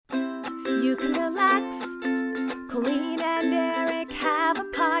relax. Colleen and Erik have a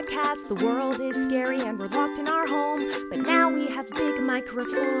podcast. The world is scary and we're locked in our home, but now we have big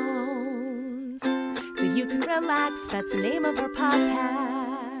microphones, so you can relax. That's the name of our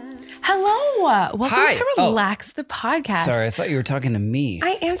podcast. Hello. Welcome Hi. to Relax the Podcast. Sorry, I thought you were talking to me.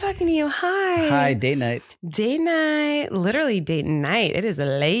 I am talking to you. Hi. Hi, date night. Date night. Literally date night. It is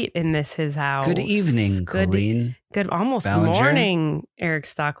late in his house. Good evening, Colleen. Good almost Ballinger. morning, Erik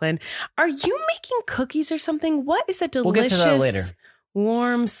Stockland. Are you making cookies or something? What is that delicious, We'll get to that later.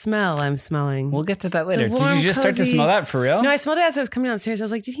 Warm smell I'm smelling? We'll get to that It's a later. Did warm, you just start to cozy- smell that for real? No, I smelled it as I was coming downstairs. I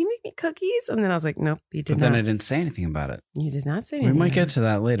was like, did he make me cookies? And then I was like, nope, he did But then not. I didn't say anything about it. You did not say We anything. might get to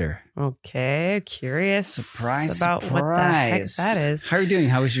that later. Okay, curious Surprise, about surprise. what the heck that is. How are you doing?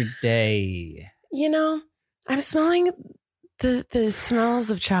 How was your day? You know, I'm smelling the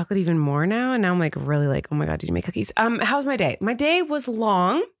smells of chocolate even more now. And now I'm like, really like, oh my God, did you make cookies? How's my day? My day was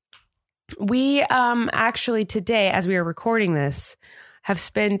long. We actually today, as we are recording this, have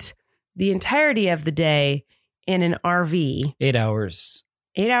spent the entirety of the day in an RV. 8 hours.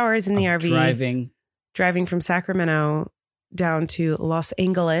 8 hours in the of RV. Driving. From Sacramento down to Los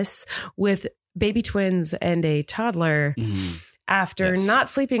Angeles with baby twins and a toddler after Yes. not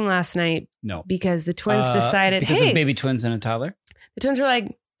sleeping last night No. because the twins decided, Because hey, of baby twins and a toddler? the twins were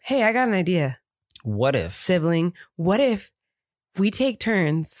like, hey, I got an idea. What if? Sibling, what if we take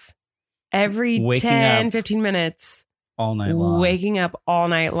turns every Waking 10, up 15 minutes, All night long. waking up all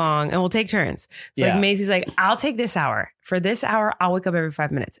night long, and we'll take turns. So Yeah. like Macy's like, I'll take this hour. For this hour, I'll wake up every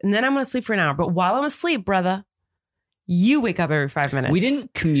 5 minutes. And then I'm going to sleep for an hour. But while I'm asleep, brother, you wake up every 5 minutes. We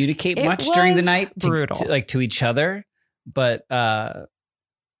didn't communicate It much during the was night brutal. to each other, but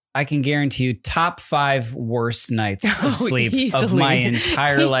I can guarantee you top 5 worst nights of sleep of my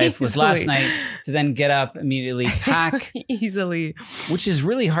entire life was last Easily. night, to then get up immediately, pack, Easily. which is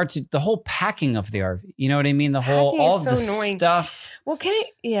really hard to, the whole packing of the RV. You know what I mean? The whole, Packing all is of the so annoying. stuff Well,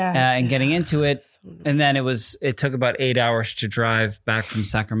 yeah. and getting into it. So annoying. And then it took about 8 hours to drive back from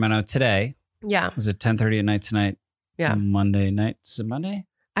Sacramento today. Yeah. It was at 10:30 at night tonight. Yeah. Monday night. Is it Monday?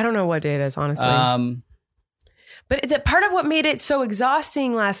 I don't know what day it is, honestly. But the part of what made it so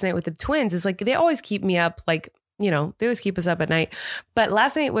exhausting last night with the twins is like they always keep me up, like, you know, they always keep us up at night. But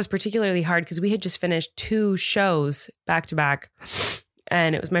last night was particularly hard because we had just finished 2 shows back to back.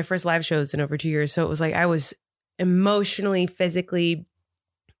 And it was my first live shows in over 2 years. So it was like I was emotionally, physically,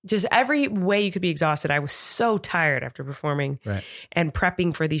 just every way you could be exhausted. I was so tired after performing and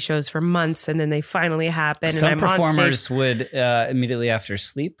prepping for these shows for months. And then they finally happened. Some and I'm on performers stage, would immediately after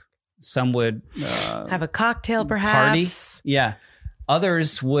sleep. Some would have a cocktail, perhaps. party. Yeah.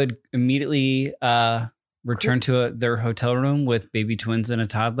 Others would immediately return to their hotel room with baby twins and a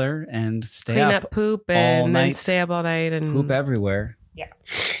toddler and stay Clean up up poop all and then night. stay up all night and poop everywhere. Yeah.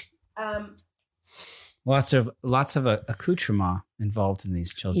 Lots of accoutrement involved in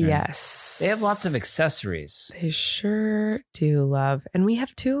these children. Yes. They have lots of accessories They sure do, love. And we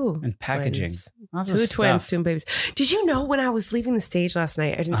have 2. and packaging. Twins. Lots 2 of twins, stuff. 2 babies. Did you know when I was leaving the stage last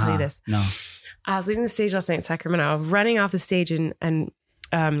night, I didn't tell you this. No. I was leaving the stage last night in Sacramento. I was running off the stage and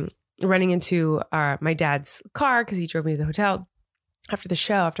running into my dad's car because he drove me to the hotel after the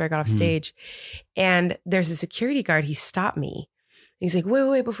show, after I got off stage. And there's a security guard. He stopped me. He's like,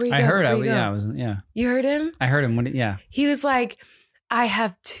 wait, before you go. I heard before you go." You heard him? I heard him. He was like, I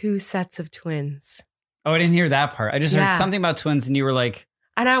have 2 sets of twins. Oh, I didn't hear that part. I just Yeah. heard something about twins and you were like,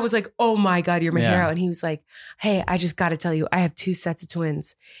 And I was like, oh my God, you're my Yeah. hero. And he was like, hey, I just got to tell you, I have 2 sets of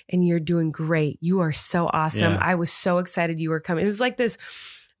twins and you're doing great. You are so awesome. Yeah. I was so excited you were coming. It was like this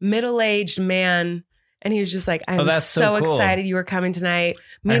middle-aged man. And he was just like, I'm that's so so cool. excited you were coming tonight.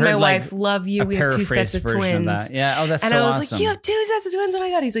 Me I and my heard, like, wife love you. a We have 2 sets of paraphrased version twins. of that. Yeah. Oh, that's And so I was awesome. like, you have 2 sets of twins. Oh my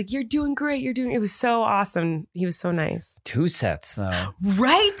God. He's like, you're doing great. It was so awesome. He was so nice. 2 sets though.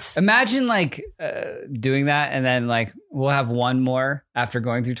 Right? Imagine like doing that and then like we'll have one more after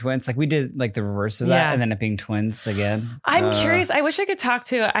going through twins. Like we did like the reverse of that Yeah. and then it being twins again. I'm curious. I wish I could talk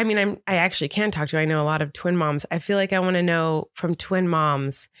to, I actually can talk to, I know a lot of twin moms. I feel like I want to know from twin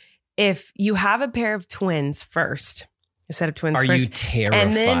moms, if you have a pair of twins first, a set of twins Are first. you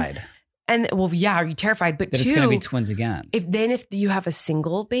terrified Well, yeah, are you terrified? But that 2, it's going to be twins again? if you have a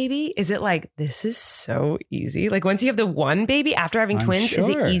single baby, is it like, this is so easy? Like once you have the one baby after having I'm twins, is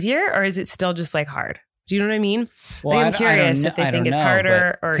sure. it easier or is it still just like hard? Do you know what I mean? Well, I'm curious if they think it's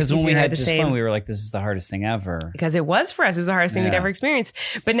harder or because when we easier or had the just same. fun, we were like, this is the hardest thing ever. Because it was for us. It was the hardest thing we'd Yeah. ever experienced.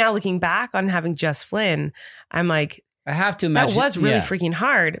 But now looking back on having just Flynn, I'm like, I have to imagine that was really yeah. freaking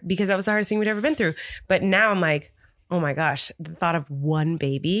hard because that was the hardest thing we'd ever been through. But now I'm like, oh my gosh, the thought of one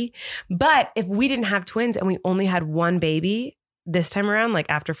baby. But if we didn't have twins and we only had one baby this time around, like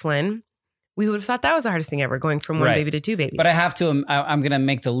after Flynn, we would have thought that was the hardest thing ever, going from one baby to two babies. But I have to, I'm going to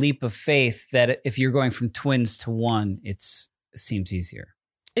make the leap of faith that if you're going from twins to one, it seems easier.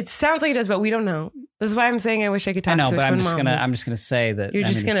 It sounds like it does, but we don't know. This is why I'm saying I wish I could talk to a twin mom. I'm just gonna say that.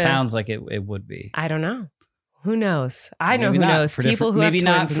 It sounds like it would be. I don't know. Who knows? I know who knows. People who have twins,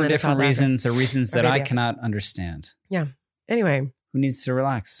 maybe not for different reasons or reasons that I cannot understand. Yeah. Anyway, who needs to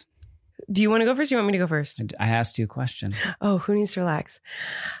relax? Do you want to go first? Or you want me to go first? I asked you a question. Oh, who needs to relax?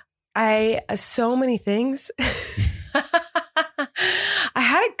 So many things. I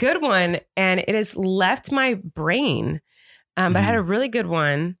had a good one, and it has left my brain. But I had a really good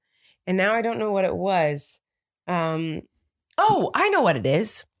one, and now I don't know what it was. I know what it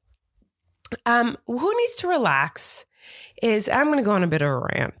is. Who needs to relax is, I'm going to go on a bit of a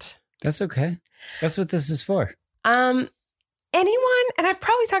rant. That's okay. That's what this is for. Anyone, and I've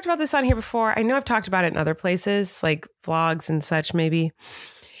probably talked about this on here before. I know I've talked about it in other places, like vlogs and such, maybe.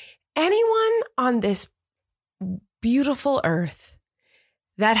 Anyone on this beautiful earth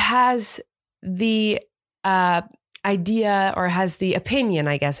that has the idea, or has the opinion,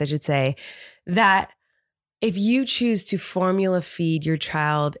 I guess I should say, that if you choose to formula feed your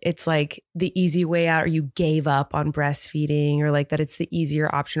child, it's like the easy way out, or you gave up on breastfeeding, or like that it's the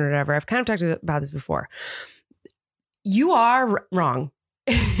easier option or whatever. I've kind of talked about this before. You are wrong.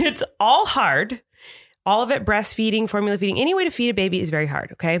 It's all hard. All of it, breastfeeding, formula feeding, any way to feed a baby is very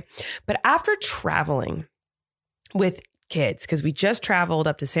hard, okay? But after traveling with kids, because we just traveled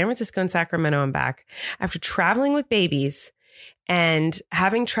up to San Francisco and Sacramento and back, after traveling with babies and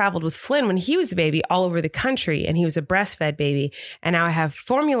having traveled with Flynn when he was a baby all over the country, and he was a breastfed baby, and now I have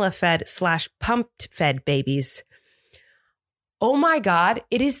formula fed / pumped fed babies. Oh my God,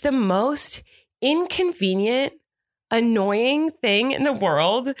 it is the most inconvenient, annoying thing in the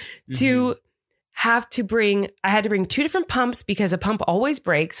world to have to bring. I had to bring 2 different pumps because a pump always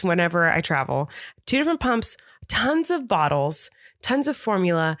breaks whenever I travel. 2 different pumps, tons of bottles, tons of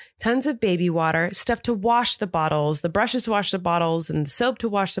formula, tons of baby water, stuff to wash the bottles, the brushes to wash the bottles, and the soap to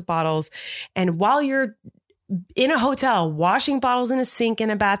wash the bottles. And while you're in a hotel, washing bottles in a sink, in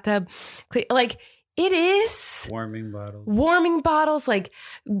a bathtub, like it is warming bottles, like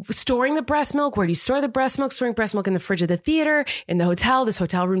storing the breast milk. Where do you store the breast milk? Storing breast milk in the fridge of the theater, in the hotel. This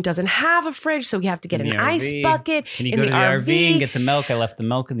hotel room doesn't have a fridge, so we have to get an ice bucket. Can you go to the RV and get the milk? I left the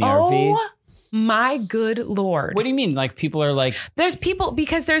milk in the RV. My good Lord. What do you mean? Like, people are like... There's people,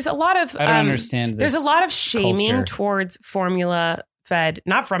 because there's a lot of... I don't understand this. There's a lot of shaming culture towards formula fed,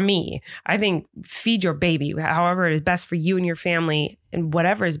 not from me. I think feed your baby however it is best for you and your family, and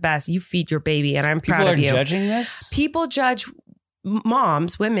whatever is best, you feed your baby, and I'm proud of you. People are judging this? People judge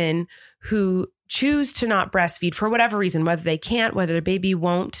moms, women who choose to not breastfeed for whatever reason, whether they can't, whether their baby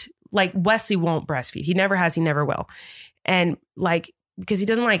won't. Like, Wesley won't breastfeed. He never has, he never will. And like... because he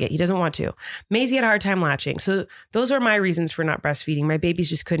doesn't like it. He doesn't want to. Maisie had a hard time latching. So those are my reasons for not breastfeeding. My babies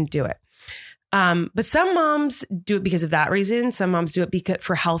just couldn't do it. But some moms do it because of that reason. Some moms do it because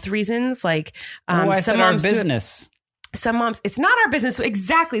for health reasons. Like, some moms our business. Some moms, it's not our business.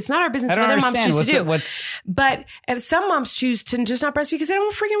 Exactly. It's not our business. What other moms choose to do. But some moms choose to just not breastfeed because they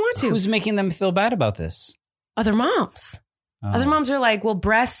don't freaking want to. Who's making them feel bad about this? Other moms. Other moms are like, well,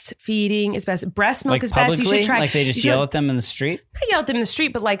 breastfeeding is best. Breast milk is best. You should try. Like, they just yell at them in the street? Not yell at them in the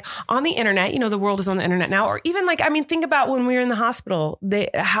street, but like on the internet, the world is on the internet now. Or even like, I mean, think about when we were in the hospital,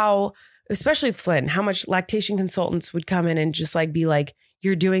 how, especially with Flynn, how much lactation consultants would come in and just like be like,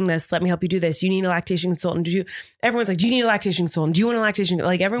 you're doing this. Let me help you do this. You need a lactation consultant. Everyone's like, do you need a lactation consultant? Do you want a lactation?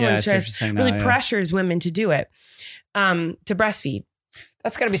 Like, everyone pressures women to do it, to breastfeed.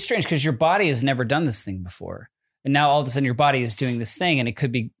 That's got to be strange because your body has never done this thing before. And now all of a sudden your body is doing this thing, and it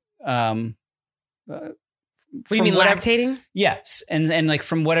could be, what do you mean, lactating? Yes. And like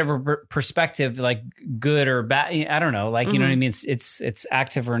from whatever perspective, like good or bad, I don't know. Like, you know what I mean? It's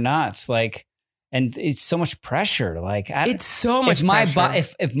active or not. Like, and it's so much pressure. Like, it's so much pressure.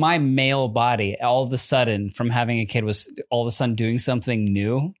 If my male body all of a sudden from having a kid was all of a sudden doing something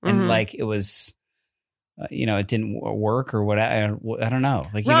new, and like it was, it didn't work or what, I don't know.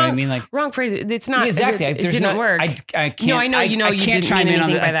 Like, you know what I mean? Like, wrong phrase. It's not exactly. It didn't work. I can't. No, I know. You can't didn't chime mean in on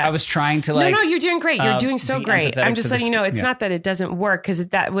anything by that. that. I was trying to like. No, you're doing great. You're doing so great. I'm just letting you know. It's yeah. not that it doesn't work, because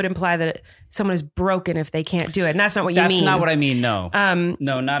that would imply that someone is broken if they can't do it, and that's not what you mean. That's not what I mean. No.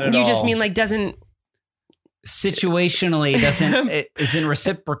 No, not at all. You just mean like doesn't. Situationally it isn't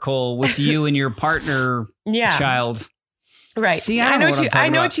reciprocal with you and your partner. Child. Right. See, I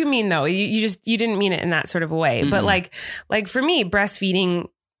know what you mean though. You didn't mean it in that sort of a way. But like for me, breastfeeding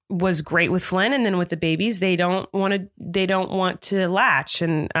was great with Flynn, and then with the babies, they don't want to latch,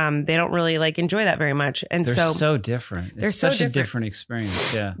 and they don't really like enjoy that very much. And they're so different. It's such a different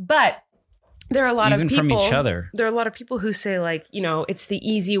experience. Yeah. But there are a lot even of people from each other. There are a lot of people who say like, it's the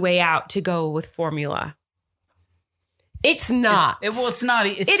easy way out to go with formula. It's not. It's not.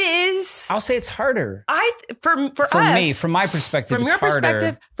 It is. I'll say it's harder. For us, me, from my perspective, from it's your harder.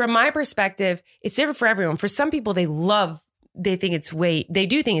 perspective, from my perspective, it's different for everyone. For some people, they do think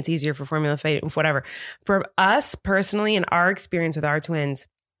it's easier for formula feeding, whatever. For us personally, and our experience with our twins,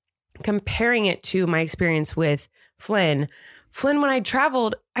 comparing it to my experience with Flynn, when I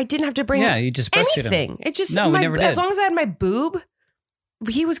traveled, I didn't have to bring you just breastfeed anything. him. It just we never did. As long as I had my boob,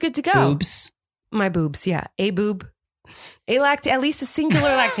 he was good to go. Boobs. My boobs, yeah. A boob. At least a singular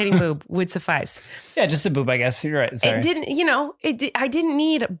lactating boob would suffice. Yeah, just a boob, I guess. You're right. Sorry. It didn't, I didn't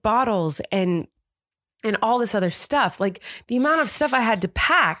need bottles and all this other stuff. Like the amount of stuff I had to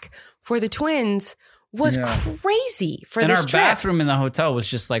pack for the twins was crazy for this trip. And our bathroom in the hotel was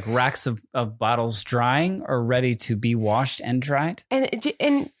just like racks of bottles drying or ready to be washed and dried. And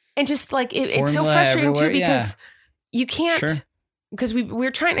just like, it's so frustrating too, because you can't... Sure. Because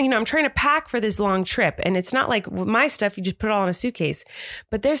we're trying, I'm trying to pack for this long trip, and it's not like my stuff, you just put it all in a suitcase.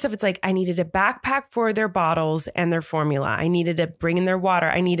 But their stuff, it's like I needed a backpack for their bottles and their formula. I needed to bring in their water.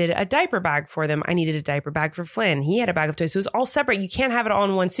 I needed a diaper bag for them. I needed a diaper bag for Flynn. He had a bag of toys. So it was all separate. You can't have it all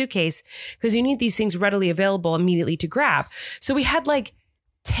in one suitcase because you need these things readily available immediately to grab. So we had like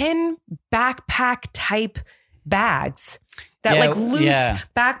 10 backpack type bags that like loose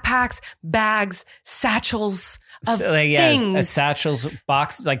backpacks, bags, satchels of things. Satchels,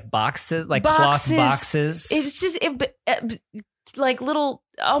 boxes, like boxes, like cloth boxes. It was just like little,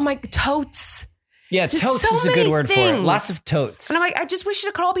 totes. Yeah, just totes is a good word for it. Lots of totes. And I'm like, I just wish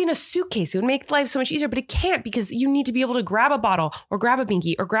it could all be in a suitcase. It would make life so much easier, but it can't because you need to be able to grab a bottle or grab a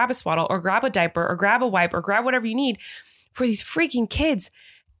binky or grab a swaddle or grab a diaper or grab a wipe or grab whatever you need for these freaking kids.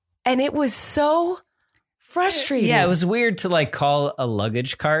 And it was so frustrating. Yeah, it was weird to like call a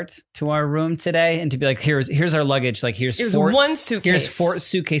luggage cart to our room today and to be like, here's our luggage. Like here's one suitcase. Here's 4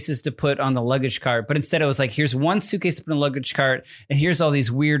 suitcases to put on the luggage cart. But instead it was like, here's one suitcase to put in the luggage cart, and here's all these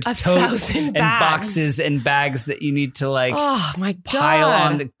weird totes and boxes and bags that you need to like pile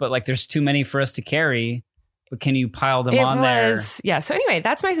on. But like there's too many for us to carry. But can you pile them on there? Yeah. So anyway,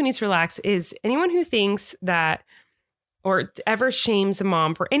 that's my Who Needs to Relax is anyone who thinks that or ever shames a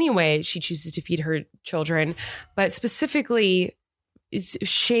mom for any way she chooses to feed her children, but specifically is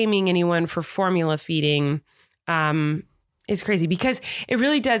shaming anyone for formula feeding is crazy because it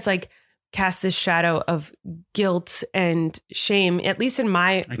really does like cast this shadow of guilt and shame, at least in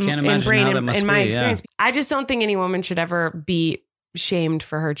my experience. I just don't think any woman should ever be shamed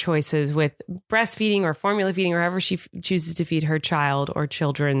for her choices with breastfeeding or formula feeding or however she chooses to feed her child or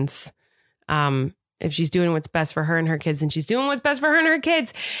children's. If she's doing what's best for her and her kids, then she's doing what's best for her and her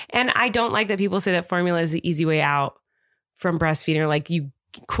kids. And I don't like that people say that formula is the easy way out from breastfeeding, or like you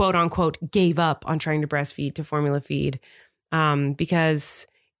quote unquote gave up on trying to breastfeed to formula feed. Because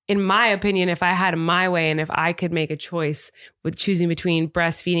in my opinion, if I had my way and if I could make a choice with choosing between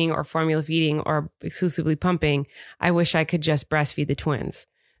breastfeeding or formula feeding or exclusively pumping, I wish I could just breastfeed the twins.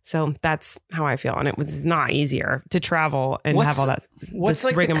 So that's how I feel. And it was not easier to travel and have all that. What's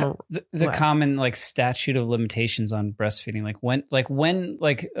like the common like statute of limitations on breastfeeding?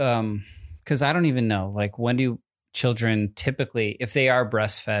 Because I don't even know, like when do children typically, if they are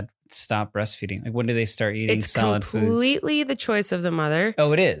breastfed, stop breastfeeding? Like when do they start eating solid foods? It's completely the choice of the mother.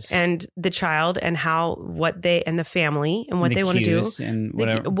 Oh, it is. And the child and the family and what they want to do. And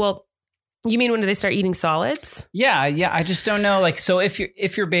whatever. You mean when do they start eating solids? Yeah. I just don't know. Like, so if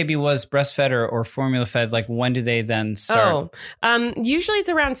your baby was breastfed or formula fed, like when do they then start? Usually it's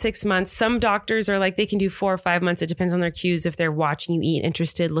around 6 months. Some doctors are like, they can do 4 or 5 months. It depends on their cues. If they're watching you eat,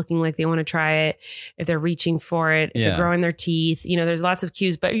 interested, looking like they want to try it, if they're reaching for it, if they're growing their teeth, there's lots of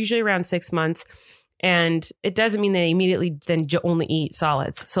cues, but usually around 6 months. And it doesn't mean they immediately then only eat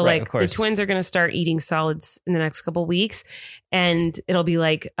solids. So right, like the twins are going to start eating solids in the next couple of weeks, and it'll be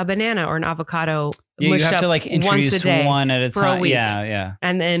like a banana or an avocado. Yeah, you have to like introduce one at a time. Yeah.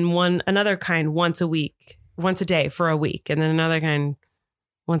 And then another kind once a day for a week. And then another kind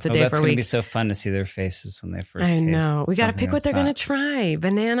once a day for a week. That's going to be so fun to see their faces when they first taste. I know. We got to pick what they're going to try.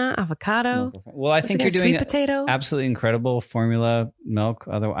 Banana, avocado. Well, I think you're doing sweet potato. Absolutely incredible formula milk.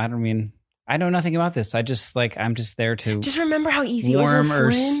 Although I know nothing about this. I'm just there to just remember how easy warm it was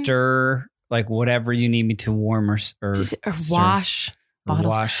or stir, like whatever you need me to warm or wash bottles.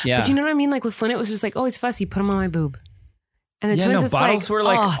 Wash, yeah. But you know what I mean? Like with Flynn, it was just like, oh, he's fussy. Put him on my boob. And the twins, bottles were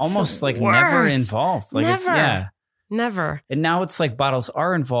like almost like never involved. Like never. And now it's like bottles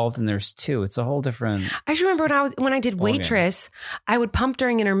are involved and there's 2. It's a whole different. I just remember when I did waitress, I would pump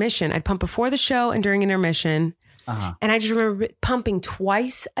during intermission. I'd pump before the show and during intermission. And I just remember pumping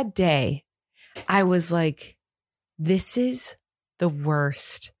twice a day. I was like, this is the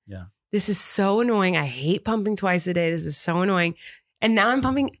worst. Yeah. This is so annoying. I hate pumping twice a day. This is so annoying. And now I'm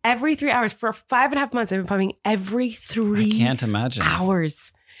pumping every 3 hours. For 5.5 months, I've been pumping every 3 I can't imagine.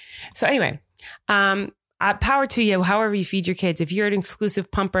 hours. So anyway, power to you, however you feed your kids. If you're an exclusive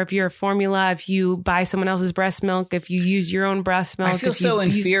pumper, if you're a formula, if you buy someone else's breast milk, if you use your own breast milk. I feel so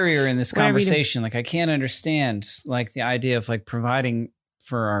inferior in this conversation. Like I can't understand like the idea of like providing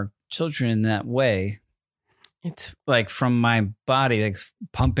for our children in that way. It's like from my body, like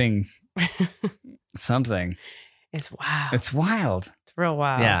pumping something. It's wild. It's wild. It's real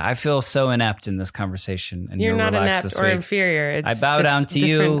wild. Yeah, I feel so inept in this conversation. And you're not inept or inferior. It's I bow down to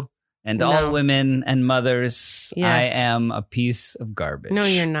you and all women and mothers. Yes. I am a piece of garbage. No,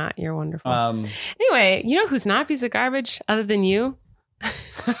 you're not. You're wonderful. Anyway, you know who's not a piece of garbage other than you?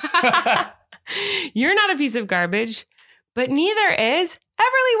 You're not a piece of garbage, but neither is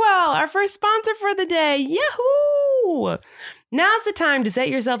Everlywell, our first sponsor for the day. Yahoo! Now's the time to set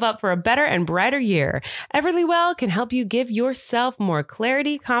yourself up for a better and brighter year. Everlywell can help you give yourself more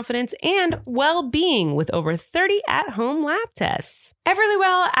clarity, confidence, and well-being with over 30 at-home lab tests.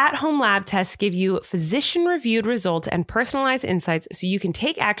 Everlywell at-home lab tests give you physician-reviewed results and personalized insights so you can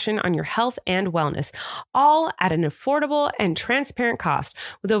take action on your health and wellness, all at an affordable and transparent cost.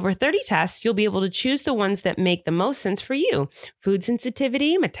 With over 30 tests, you'll be able to choose the ones that make the most sense for you. Food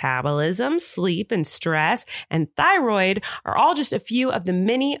sensitivity, metabolism, sleep and stress, and thyroid are all just a few of the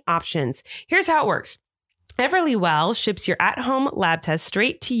many options. Here's how it works. Everlywell ships your at-home lab test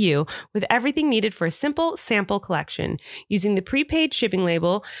straight to you with everything needed for a simple sample collection. Using the prepaid shipping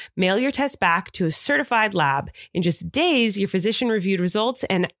label, mail your test back to a certified lab. In just days, your physician-reviewed results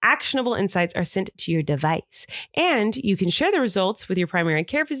and actionable insights are sent to your device. And you can share the results with your primary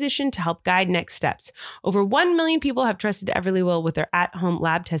care physician to help guide next steps. Over 1 million people have trusted Everlywell with their at-home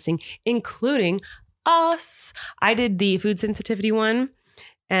lab testing, including us. I did the food sensitivity one.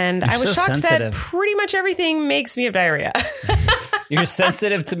 And I was shocked that pretty much everything makes me have diarrhea. You're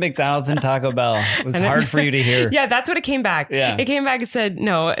sensitive to McDonald's and Taco Bell. It was hard for you to hear. Yeah, that's what it came back. Yeah. It came back and said,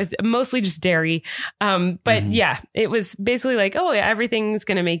 no, it's mostly just dairy. But yeah, it was basically like, oh, yeah, everything's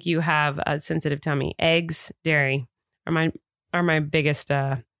going to make you have a sensitive tummy. Eggs, dairy are my biggest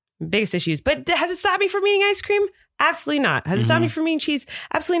issues. But has it stopped me from eating ice cream? Absolutely not. Has it stopped me from eating cheese?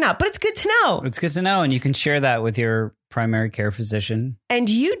 Absolutely not. But it's good to know. It's good to know. And you can share that with your primary care physician. And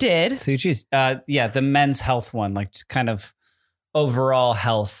you did. So you choose. Yeah, the men's health one, like kind of overall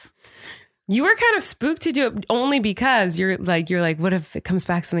health. You were kind of spooked to do it only because you're like, what if it comes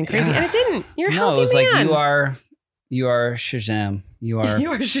back something crazy? And it didn't. You're a healthy man. No, it was like you are Shazam. You are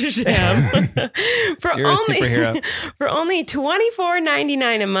Shazam. You're a superhero. For only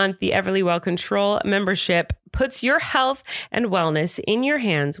 $24.99 a month, the Everlywell Control membership puts your health and wellness in your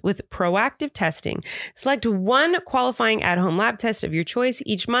hands with proactive testing. Select one qualifying at-home lab test of your choice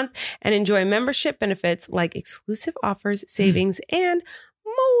each month and enjoy membership benefits like exclusive offers, savings, and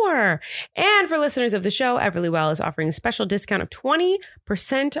more. And for listeners of the show, Everlywell is offering a special discount of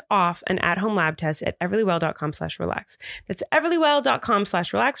 20% off an at-home lab test at everlywell.com/relax. That's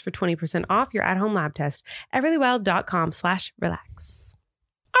everlywell.com/relax for 20% off your at-home lab test. everlywell.com/relax.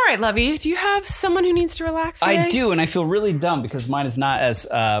 All right, Lovey, do you have someone who needs to relax today? I do, and I feel really dumb because mine is not as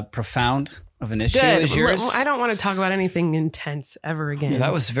profound of an issue as yours. Well, I don't want to talk about anything intense ever again. Yeah,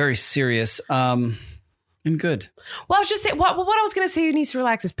 that was very serious. And good. Well, I was just saying, what I was going to say who needs to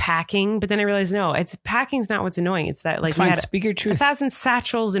relax is packing, but then I realized, no, packing's not what's annoying. It's that like we had speak your truth. 1,000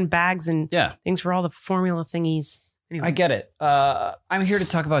 satchels and bags and things for all the formula thingies. Anyway. I get it. I'm here to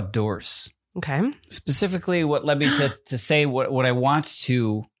talk about doors. Okay. Specifically, what led me to say what I want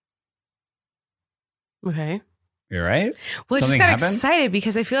to. Okay. You're right. Well, I just got excited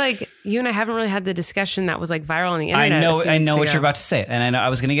because I feel like you and I haven't really had the discussion that was like viral on the internet. I know what you're about to say, and I know I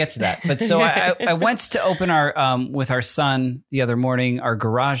was going to get to that. But so I went to open our with our son the other morning, our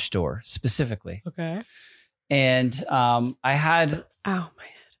garage door specifically. Okay. And I had a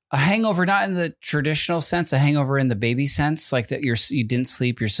hangover, not in the traditional sense, a hangover in the baby sense, like that you didn't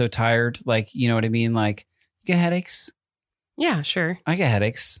sleep, you're so tired, like you know what I mean, like you get headaches. Yeah, sure. I get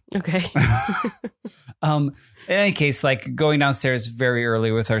headaches. Okay. In any case, like going downstairs very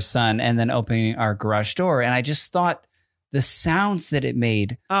early with our son and then opening our garage door. And I just thought the sounds that it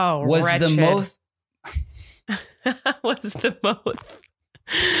made was wretched. The most. Was the most.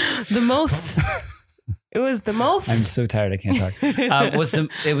 The most. It was the most. I'm so tired. I can't talk.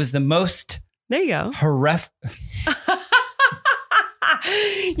 It was the most. There you go. Horrific.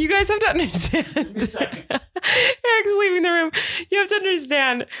 You guys have to understand. Eric's leaving the room. You have to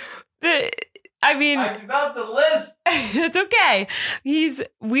understand that I mean, I developed the list. It's okay.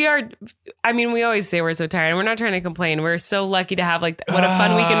 We always say we're so tired and we're not trying to complain. We're so lucky to have like what a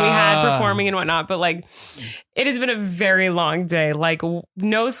fun weekend we had performing and whatnot. But like, it has been a very long day. Like we weren't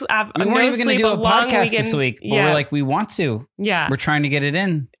even going to do a podcast this week, but we're like, we want to. Yeah. We're trying to get it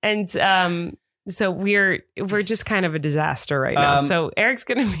in. And, so we're just kind of a disaster right now. So Erik's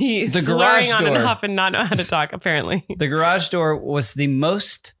going to be slurring on and off and not know how to talk, apparently. The garage door was the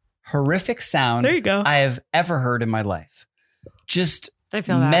most horrific sound I have ever heard in my life. Just I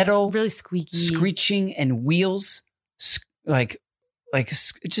feel metal, that. Really squeaky, screeching, and wheels, like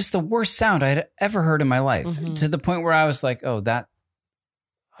just the worst sound I had ever heard in my life. To the point where I was like, relax,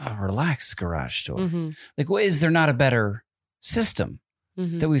 garage door. Like, is there not a better system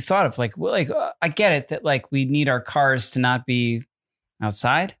that we've thought of? Like, I get it that like we need our cars to not be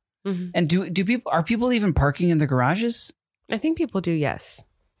outside. And are people even parking in the garages? I think people do. Yes.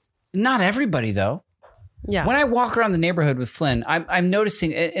 Not everybody, though. Yeah. When I walk around the neighborhood with Flynn, I'm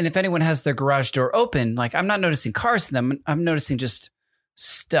noticing, and if anyone has their garage door open, like I'm not noticing cars in them. I'm noticing just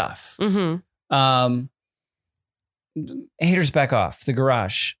stuff. Haters back off. The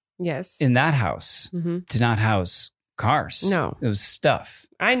garage, yes, in that house did not house cars. No, it was stuff.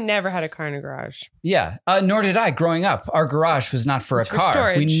 I never had a car in a garage. Yeah, nor did I. Growing up, our garage was not for a car.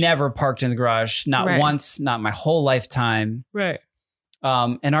 Storage. We never parked in the garage, not once, not my whole lifetime. Right.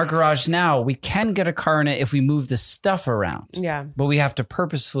 In our garage now, we can get a car in it if we move the stuff around. Yeah. But we have to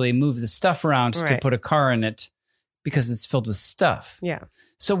purposefully move the stuff around to put a car in it because it's filled with stuff. Yeah.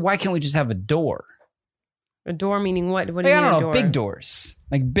 So why can't we just have a door? A door meaning what? What do you mean? I don't know. Big doors.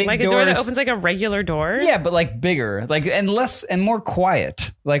 Like big doors. Like a door that opens like a regular door? Yeah, but like bigger. Like and less and more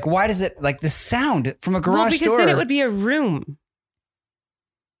quiet. Like why does it like the sound from a garage door? Because then it would be a room.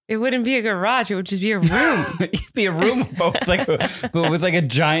 It wouldn't be a garage. It would just be a room. It'd be a room, but with like a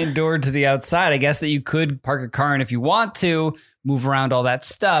giant door to the outside. I guess that you could park a car in if you want to, move around all that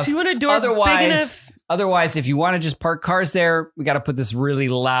stuff. So you want a door big enough? Otherwise, if you want to just park cars there, we got to put this really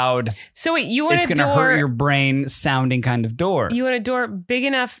loud. So wait, you want it's a door? It's going to hurt your brain sounding kind of door. You want a door big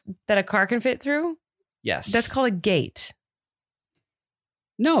enough that a car can fit through? Yes. That's called a gate.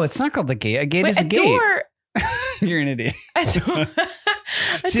 No, it's not called a gate. A gate is a gate. Door. You're an idiot.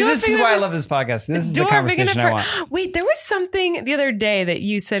 See, this is why I love this podcast. This is the conversation I want. Wait, there was something the other day that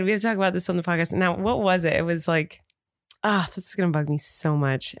you said, we have to talk about this on the podcast. Now, what was it? It was like, this is going to bug me so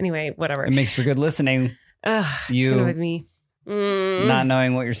much. Anyway, whatever. It makes for good listening. It's going to bug me. Not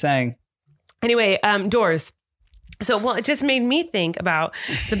knowing what you're saying. Anyway, doors. So, it just made me think about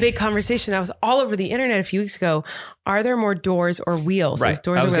the big conversation that was all over the internet a few weeks ago. Are there more doors or wheels? Right.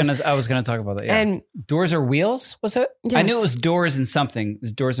 I was gonna talk about that. Yeah. And doors or wheels? Was it? Yes. I knew it was doors and something. It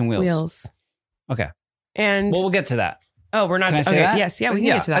was doors and wheels. Wheels. Okay. And we'll get to that. Oh, we're not. Can I say that? Yes. Yeah. We can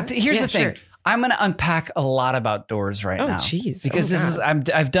get to that. Here's the thing. Sure. I'm going to unpack a lot about doors right now. Oh, jeez. Because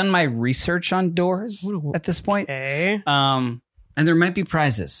I've done my research on doors at this point. Okay. And there might be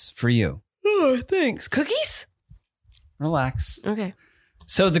prizes for you. Oh, thanks. Cookies? Relax. Okay.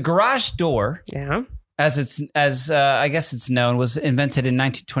 So the garage door, as I guess it's known, was invented in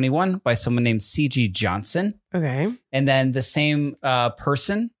 1921 by someone named C.G. Johnson. Okay. And then the same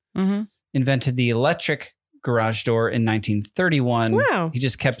person invented the electric garage door in 1931. Wow. He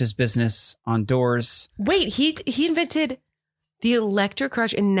just kept his business on doors. Wait, he invented the electric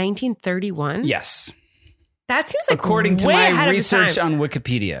garage in 1931? Yes. That seems like according to my research on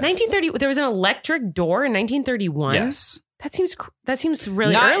Wikipedia. 1930. There was an electric door in 1931. Yes. That seems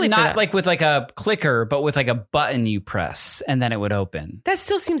really early. Not like with like a clicker, but with like a button you press and then it would open. That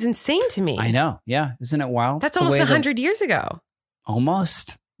still seems insane to me. I know. Yeah. Isn't it wild? That's almost 100 years ago.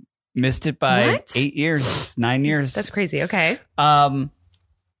 Almost. Missed it by 8 years, 9 years. That's crazy. Okay. And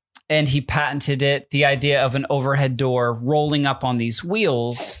he patented it, the idea of an overhead door rolling up on these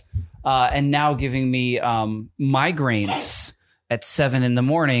wheels. And now giving me migraines at 7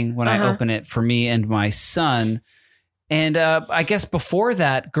 a.m. when I open it for me and my son. And I guess before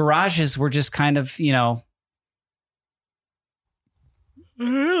that, garages were just kind of, the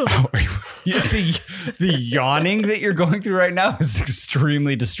yawning that you're going through right now is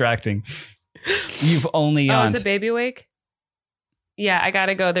extremely distracting. You've only yawned. Oh, is a baby awake? Yeah, I got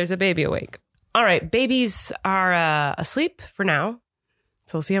to go. There's a baby awake. All right. Babies are asleep for now.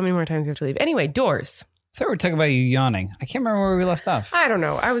 So we'll see how many more times we have to leave. Anyway, doors. I thought we were talking about you yawning. I can't remember where we left off. I don't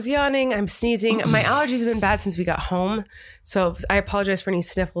know. I was yawning. I'm sneezing. My allergies have been bad since we got home. So I apologize for any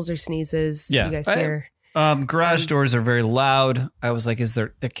sniffles or sneezes you guys hear. Garage doors are very loud. I was like,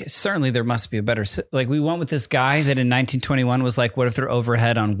 certainly there must be a better, like we went with this guy that in 1921 was like, what if they're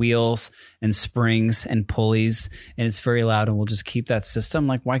overhead on wheels and springs and pulleys and it's very loud and we'll just keep that system?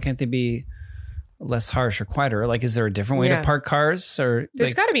 Like, why can't they be less harsh or quieter? Like, is there a different way to park cars, or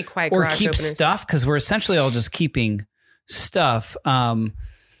there's got to be quiet or garage keep openers. stuff? Because we're essentially all just keeping stuff.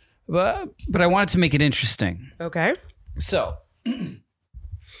 But I wanted to make it interesting. Okay. So I'm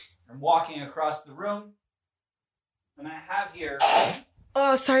walking across the room, and I have here.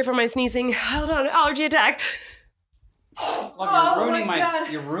 Oh, sorry for my sneezing. Hold on, allergy attack. Look,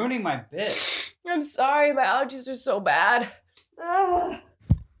 you're ruining my bit. I'm sorry, my allergies are so bad.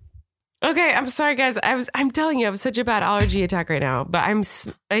 Okay, I'm sorry, guys. I'm telling you, I have such a bad allergy attack right now. But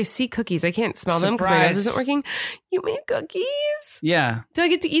I see cookies. I can't smell them because my nose isn't working. You made cookies? Yeah. Do I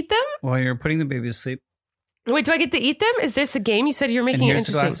get to eat them? Well, you're putting the baby to sleep. Wait, do I get to eat them? Is this a game? You said you're making it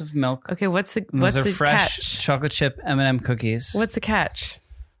interesting. Here's a glass of milk. Okay, what's the fresh catch? Chocolate chip M&M cookies. What's the catch?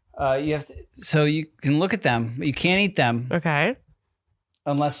 You have to. So you can look at them, but you can't eat them. Okay.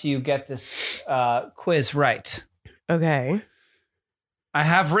 Unless you get this quiz right. Okay. I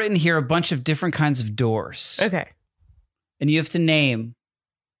have written here a bunch of different kinds of doors. Okay. And you have to name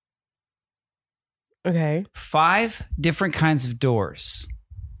 5 different kinds of doors.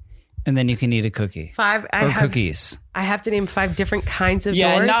 And then you can eat a cookie. 5 cookies. I have to name 5 different kinds of doors?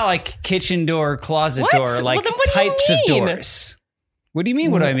 Yeah, not like kitchen door, closet door, like types of doors. What do you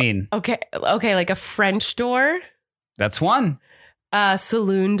mean? What do I mean? Okay, like a French door. That's 1.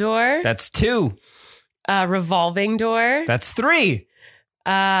 Saloon door. That's 2. Revolving door. That's 3.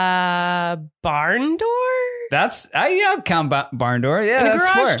 Barn door. That's I'll count barn door. Yeah, and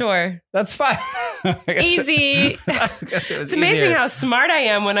that's garage 4. Door. That's 5. Easy. It's amazing how smart I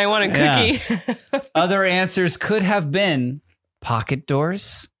am when I want a cookie. Yeah. Other answers could have been pocket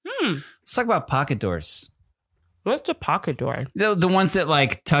doors. Let's talk about pocket doors. What's a pocket door? The ones that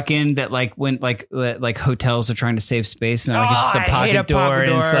like tuck in, that like when like hotels are trying to save space, and they're like, it's just a pocket door,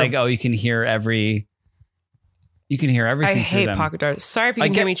 and it's like, oh, you can hear everything. I hate pocket doors. Sorry if you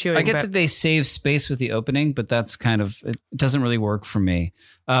can hear me chewing. I get that they save space with the opening, but that's kind of, it doesn't really work for me.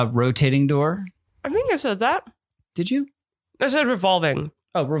 Rotating door. I think I said that. Did you? I said revolving.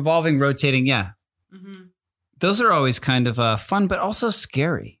 Oh, revolving, rotating. Yeah. Mm-hmm. Those are always kind of fun, but also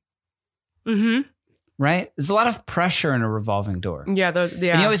scary. Mm-hmm. Right? There's a lot of pressure in a revolving door. Yeah. And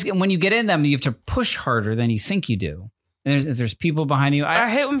you always, when you get in them, you have to push harder than you think you do. And there's people behind you. I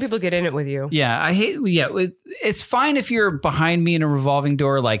hate when people get in it with you. Yeah, it's fine if you're behind me in a revolving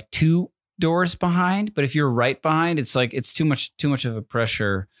door, like 2 doors behind. But if you're right behind, it's like it's too much of a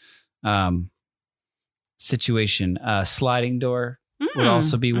pressure situation. Sliding door would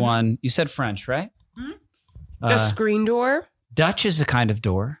also be one. You said French, right? Mm-hmm. A screen door. Dutch is a kind of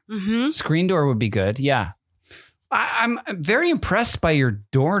door. Mm-hmm. Screen door would be good. Yeah. I'm very impressed by your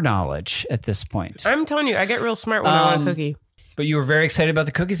door knowledge at this point. I'm telling you, I get real smart when I want a cookie. But you were very excited about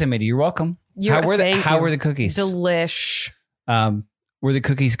the cookies I made you. You're welcome. How were the cookies? Delish. Were the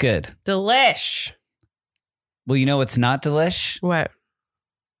cookies good? Delish. Well, you know what's not delish? What?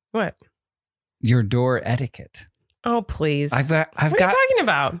 Your door etiquette. Oh, please. What are you talking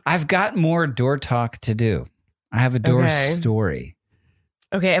about? I've got more door talk to do. I have a door story.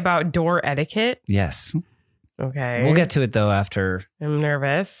 Okay, about door etiquette? Yes. Okay. We'll get to it, though, after. I'm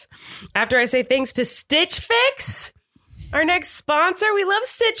nervous. After I say thanks to Stitch Fix, our next sponsor. We love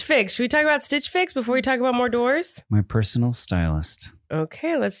Stitch Fix. Should we talk about Stitch Fix before we talk about more doors? My personal stylist.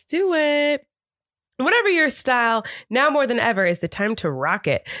 Okay, let's do it. Whatever your style, now more than ever is the time to rock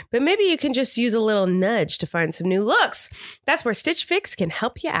it. But maybe you can just use a little nudge to find some new looks. That's where Stitch Fix can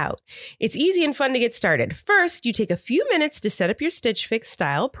help you out. It's easy and fun to get started. First, you take a few minutes to set up your Stitch Fix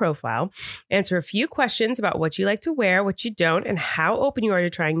style profile, answer a few questions about what you like to wear, what you don't, and how open you are to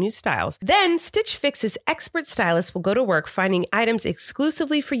trying new styles. Then, Stitch Fix's expert stylist will go to work finding items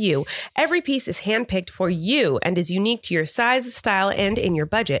exclusively for you. Every piece is handpicked for you and is unique to your size, style, and in your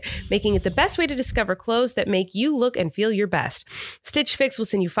budget, making it the best way to discover clothes that make you look and feel your best. Stitch Fix will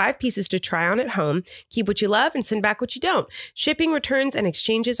send you 5 pieces to try on at home. Keep what you love and send back what you don't. Shipping, returns, and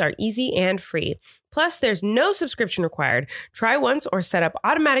exchanges are easy and free. Plus, there's no subscription required. Try once or set up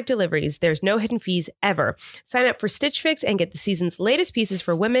automatic deliveries. There's no hidden fees ever. Sign up for Stitch Fix and get the season's latest pieces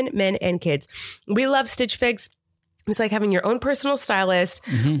for women, men, and kids. We love Stitch Fix. It's like having your own personal stylist.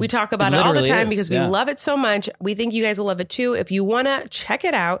 Mm-hmm. We talk about it all the time because we love it so much. We think you guys will love it too. If you want to check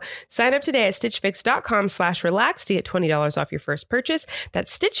it out, sign up today at stitchfix.com/relax to get $20 off your first purchase.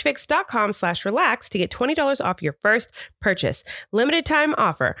 That's stitchfix.com/relax to get $20 off your first purchase. Limited time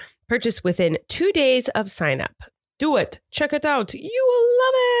offer. Purchase within 2 days of sign up. Do it. Check it out. You will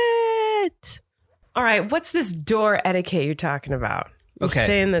love it. All right. What's this door etiquette you're talking about? You're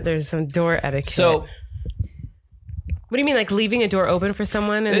saying that there's some door etiquette. So What do you mean, like leaving a door open for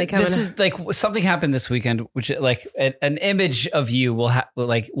someone and they come? This is like something happened this weekend, which like an image of you will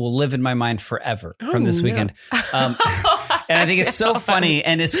live in my mind forever from this weekend. And I think it's so funny.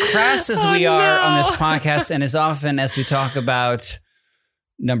 And as crass as we are on this podcast, and as often as we talk about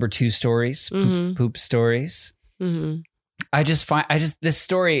number 2 stories, poop stories, I just find this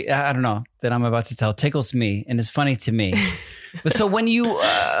story, I don't know, that I'm about to tell tickles me and is funny to me. But so when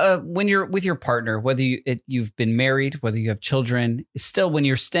you're with your partner, whether you've been married, whether you have children, still when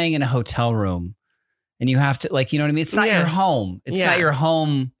you're staying in a hotel room and you have to, like, you know what I mean? It's not your home. It's not your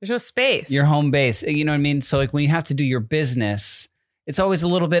home. There's no space. Your home base. You know what I mean? So like when you have to do your business, it's always a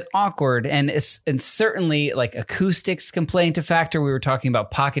little bit awkward. And certainly like acoustics can play into factor. We were talking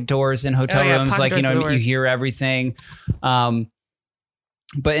about pocket doors in hotel rooms. Like, you know, you hear everything. But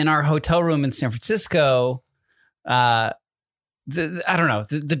in our hotel room in San Francisco, I don't know,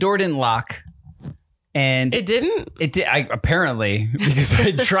 the door didn't lock. And it didn't? It did. Apparently, because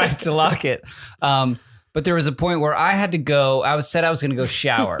I tried to lock it. But there was a point where I had to go. I said I was going to go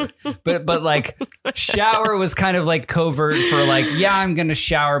shower, but like shower was kind of like covert for like, yeah, I'm going to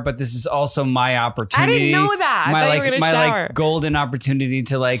shower, but this is also my opportunity. I didn't know that. I thought you were going to shower. Like golden opportunity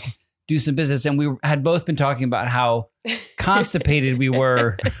to like do some business. And we had both been talking about how constipated we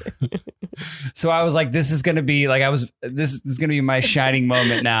were. So I was like, this is going to be like, this is going to be my shining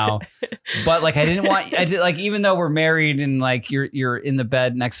moment now. But like, even though we're married and like you're in the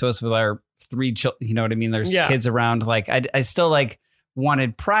bed next to us with our 3 children, you know what I mean? There's kids around. Like I still like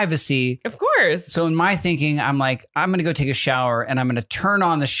wanted privacy. Of course. So in my thinking, I'm like, I'm going to go take a shower and I'm going to turn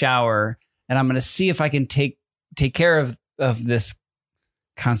on the shower and I'm going to see if I can take care of this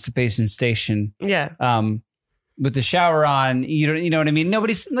constipation station. Yeah. With the shower on, you know what I mean?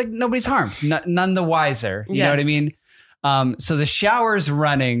 Nobody's harmed. None the wiser. You know what I mean? So the shower's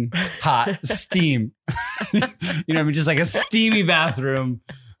running hot, steam. You know what I mean? Just like a steamy bathroom.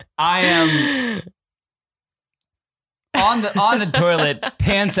 I am on the toilet,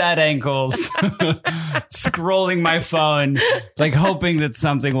 pants at ankles, scrolling my phone, like hoping that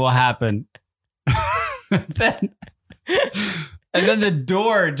something will happen. And then the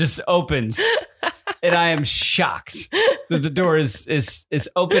door just opens. And I am shocked that the door is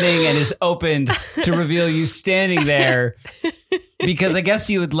opening and is opened to reveal you standing there, because I guess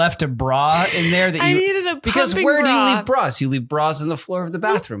you had left a bra in there that you needed a because where do you leave bras? You leave bras on the floor of the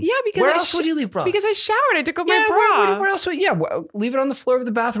bathroom. Yeah, because where else would you leave bras? Because I showered. I took off my bra. Where else would leave it on the floor of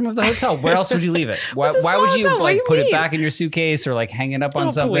the bathroom of the hotel? Where else would you leave it? Why would you like put it back in your suitcase or like hang it up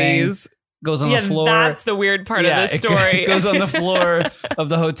on something? Please. Goes on the floor. That's the weird part of this story. It goes on the floor of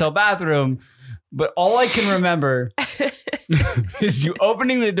the hotel bathroom. But all I can remember is you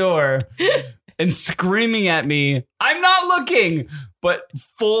opening the door and screaming at me, I'm not looking, but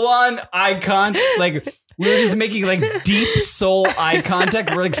full on eye contact. Like we were just making like deep soul eye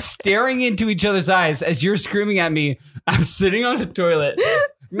contact. We're like staring into each other's eyes as you're screaming at me. I'm sitting on the toilet,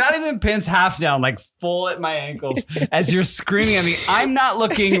 not even pants half down, like full at my ankles as you're screaming at me. I'm not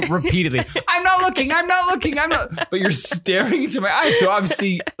looking repeatedly. I'm not looking. But you're staring into my eyes. So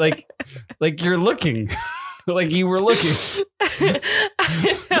obviously like you're looking, like you were looking. And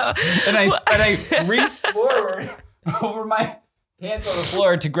I reached forward over my pants on the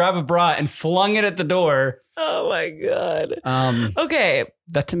floor to grab a bra and flung it at the door. Oh my God. Okay.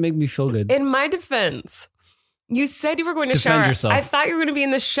 That to make me feel good. In my defense, you said you were going to defend shower. Yourself. I thought you were going to be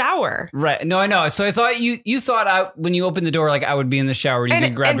in the shower. Right. No, I know. So I thought you thought when you opened the door, like I would be in the shower. You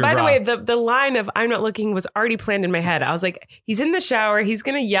can grab your bra. And by the way, the line of I'm not looking was already planned in my head. I was like, he's in the shower. He's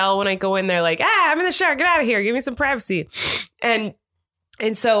going to yell when I go in there like, I'm in the shower. Get out of here. Give me some privacy.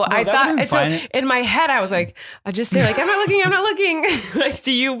 And so I thought, and so in my head, I was like, I just say like, I'm not looking, like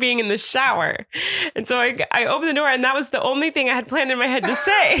to you being in the shower. And so I opened the door and that was the only thing I had planned in my head to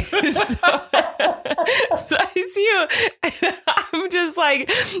say. So I see you and I'm just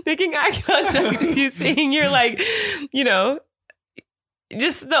like making eye contact with you, seeing you're like, you know,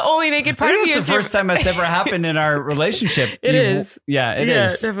 just the only naked part of you. It's the first time that's ever happened in our relationship. It is. Yeah, it is. Yeah,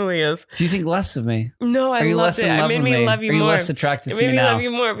 it definitely is. Do you think less of me? No, I loved it. It made me love you more. Are you less attracted to me now? It made me love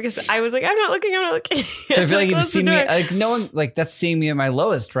you more because I was like, I'm not looking. So I feel like you've seen me, like no one, like that's seeing me at my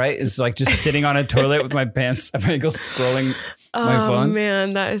lowest, right? Is like just sitting on a toilet with my pants at my ankles scrolling my phone. Oh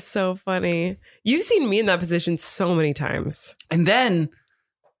man, that is so funny. You've seen me in that position so many times. And then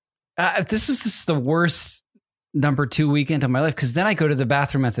this was just the worst number 2 weekend of my life because then I go to the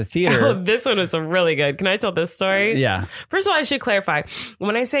bathroom at the theater. Oh, this one is really good. Can I tell this story? Yeah. First of all, I should clarify.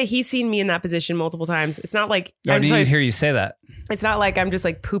 When I say he's seen me in that position multiple times, it's not like I didn't even hear you say that. It's not like I'm just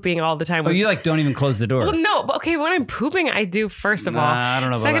like pooping all the time. Oh, you like don't even close the door. Well, no, but okay, when I'm pooping, I do first of all. I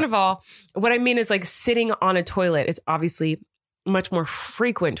don't know. Second of all, what I mean is like sitting on a toilet. It's obviously much more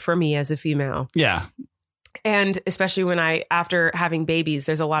frequent for me as a female. Yeah. And especially when after having babies,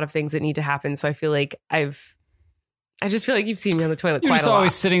 there's a lot of things that need to happen. So I feel like I just feel like you've seen me on the toilet quite a lot. You're just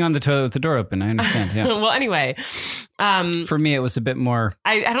always sitting on the toilet with the door open. I understand. Yeah. Well, anyway. For me, it was a bit more.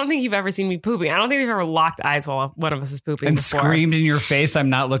 I don't think you've ever seen me pooping. I don't think we've ever locked eyes while one of us is pooping. And before. Screamed in your face, I'm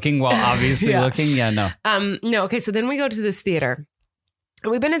not looking while obviously looking. Yeah, no. No, okay. So then we go to this theater.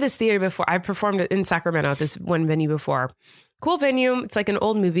 And we've been to this theater before. I performed in Sacramento at this one venue before. Cool venue. It's like an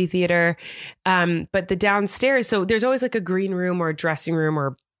old movie theater. But the downstairs, so there's always like a green room or a dressing room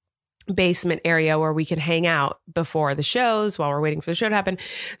or basement area where we can hang out before the shows while we're waiting for the show to happen.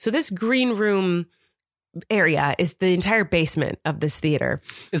 So this green room area is the entire basement of this theater.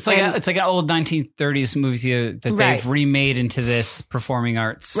 It's like an old 1930s movie theater that they've remade into this performing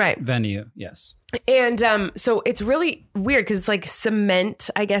arts venue. Yes. And so it's really weird because it's like cement,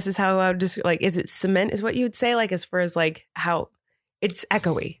 I guess is how I would just like, is it cement is what you would say? Like as far as like how it's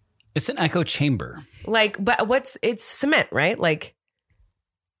echoey. It's an echo chamber. Like, but it's cement, right? Like,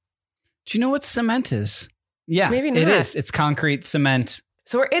 do you know what cement is? Yeah, maybe not. It is. It's concrete cement.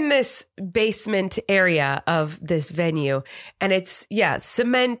 So we're in this basement area of this venue and it's,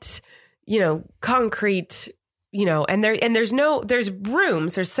 cement, concrete, and there's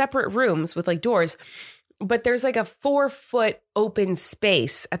rooms, there's separate rooms with like doors, but there's like a 4-foot open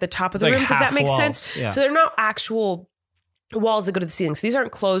space at the top of the rooms, if that makes sense. Yeah. So they're not actual walls that go to the ceiling. So these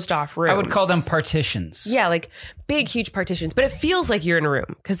aren't closed off rooms. I would call them partitions. Yeah, like big, huge partitions. But it feels like you're in a room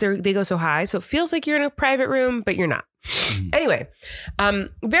because they go so high. So it feels like you're in a private room, but you're not. Anyway,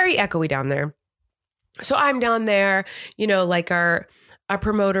 very echoey down there. So I'm down there, like our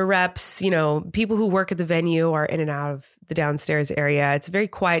promoter reps, people who work at the venue are in and out of the downstairs area. It's very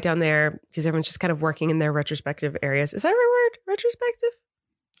quiet down there because everyone's just kind of working in their retrospective areas. Is that the right word? Retrospective?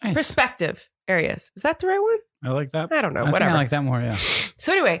 Nice. Perspective areas. Is that the right one? I like that. I don't know. I whatever. think I like that more, yeah.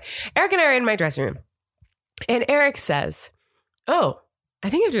 So anyway, Erik and I are in my dressing room. And Erik says, "Oh, I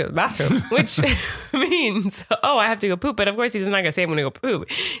think I have to go to the bathroom," which means, I have to go poop. But of course, he's not going to say I'm going to go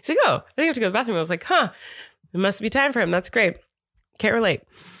poop. He's like, "Oh, I think I have to go to the bathroom." I was like, it must be time for him. That's great. Can't relate.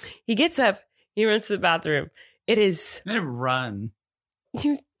 He gets up. He runs to the bathroom. It is... I didn't run.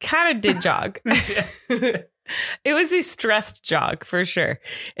 You kind of did jog. It was a stressed jog for sure.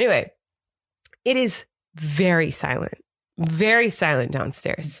 Anyway, it is very silent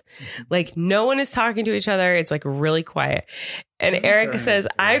downstairs. Like no one is talking to each other. It's like really quiet. And Erik says,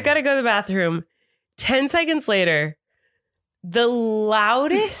 "I've got to go to the bathroom." 10 seconds later, the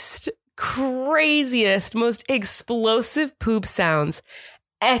loudest, craziest, most explosive poop sounds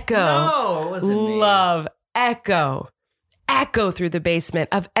echo. No, it wasn't me. Love, echo through the basement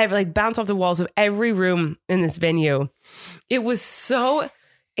of bounce off the walls of every room in this venue. It was so...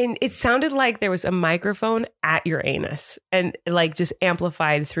 And it sounded like there was a microphone at your anus and like just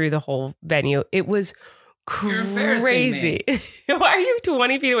amplified through the whole venue. It was crazy. Why are you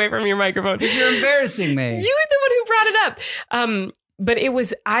 20 feet away from your microphone? Because you're embarrassing me. You're the one who brought it up. But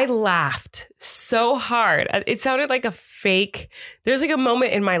I laughed so hard. It sounded like a fake. There's like a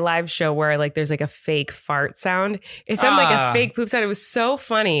moment in my live show where like there's like a fake fart sound. It sounded like a fake poop sound. It was so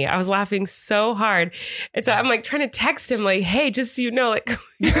funny. I was laughing so hard. And so I'm like trying to text him like, "Hey, just so you know, like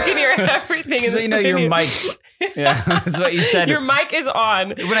you can hear everything." Just so you know, you're mic'd. Yeah, that's what you said. Your mic is on.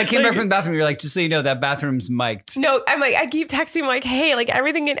 When I came back from the bathroom, you're like, "Just so you know, that bathroom's mic'd." No, I'm like, I keep texting him like, "Hey, like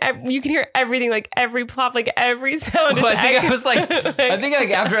everything, you can hear everything, like every plop, like every sound." Well, I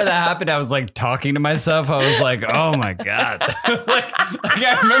think after that happened, I was like talking to myself. I was like, "Oh my God."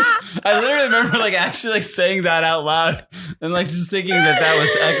 I literally remember like actually like saying that out loud and like just thinking that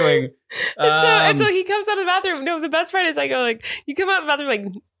was echoing. And so he comes out of the bathroom. No, the best part is I go like, you come out of the bathroom like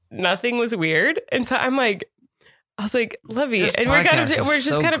nothing was weird. And so I was like, "Lovey," and we're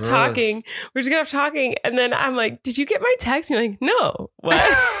just kind of talking. We're just kind of talking. And then I'm like, "Did you get my text?" And you're like, "No." What?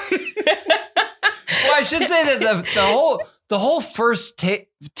 Well, I should say that the whole first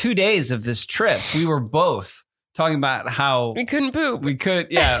 2 days of this trip, we were both talking about how we couldn't poop. We could,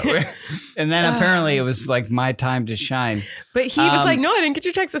 yeah. And then apparently it was like my time to shine. But he was like, "No, I didn't get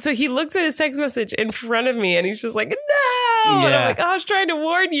your text." So he looks at his text message in front of me and he's just like, "No." And I'm like, I was trying to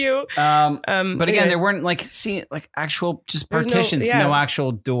warn you. But again, there weren't actual just partitions, no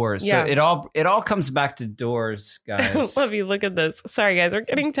actual doors. So it all comes back to doors, guys. Love you. Look at this. Sorry, guys. We're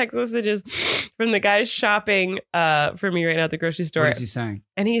getting text messages from the guy shopping for me right now at the grocery store. What is he saying?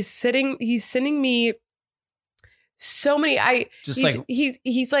 And he's sending me so many.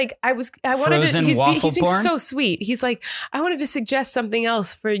 He's like, I wanted to. He's being so sweet. He's like, I wanted to suggest something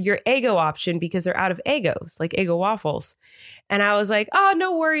else for your Eggo option because they're out of Eggos, like Eggo waffles. And I was like, oh,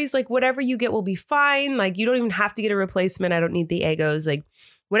 no worries. Like whatever you get will be fine. Like you don't even have to get a replacement. I don't need the Eggos. Like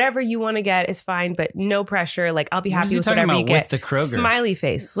whatever you want to get is fine, but no pressure. Like I'll be happy with whatever you get. With the Kroger? Smiley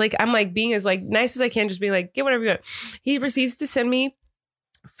face. Like I'm like being as like nice as I can, just being like, get whatever you want. He proceeds to send me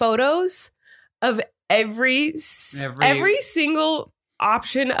photos of every single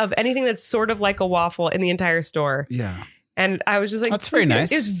option of anything that's sort of like a waffle in the entire store. Yeah. And I was just like, that's very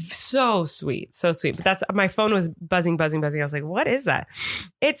nice. It's so sweet. So sweet. But that's, my phone was buzzing. I was like, what is that?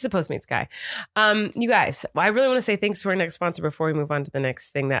 It's the Postmates guy. You guys, I really want to say thanks to our next sponsor before we move on to the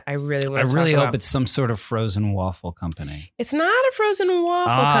next thing that I really want to talk about. I really hope it's some sort of frozen waffle company. It's not a frozen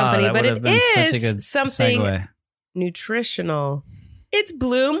waffle company, but it is something segue. Nutritional. It's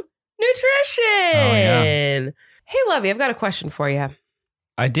Bloom Nutrition. Oh, yeah. Hey, Lovey, I've got a question for you.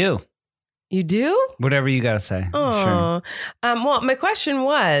 I do. You do? Whatever you got to say. Oh, sure. Well, my question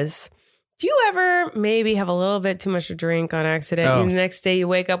was, do you ever maybe have a little bit too much to drink on accident and the next day you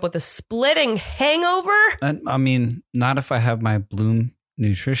wake up with a splitting hangover? I mean, not if I have my Bloom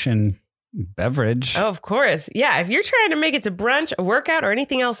Nutrition beverage. Oh, of course. Yeah. If you're trying to make it to brunch, a workout, or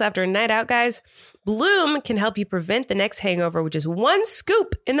anything else after a night out, guys, Bloom can help you prevent the next hangover, which is one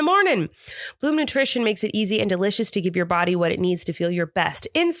scoop in the morning. Bloom Nutrition makes it easy and delicious to give your body what it needs to feel your best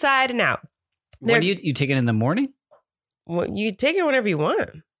inside and out. When do you take it in the morning? Well, you take it whenever you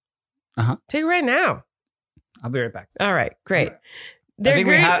want. Take it right now. I'll be right back. All right. Great.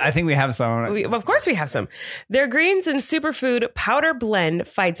 I think we have some. Of course we have some. Their greens and superfood powder blend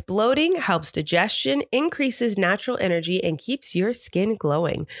fights bloating, helps digestion, increases natural energy, and keeps your skin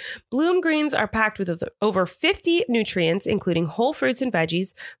glowing. Bloom greens are packed with over 50 nutrients, including whole fruits and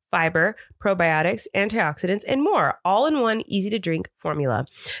veggies, fiber, probiotics, antioxidants, and more, all in one easy-to-drink formula.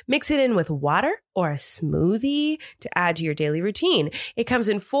 Mix it in with water or a smoothie to add to your daily routine. It comes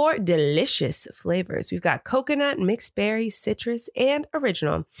in 4 delicious flavors. We've got coconut, mixed berry, citrus, and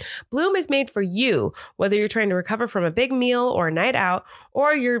original. Bloom is made for you, whether you're trying to recover from a big meal or a night out,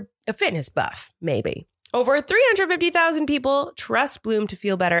 or you're a fitness buff, maybe. Over 350,000 people trust Bloom to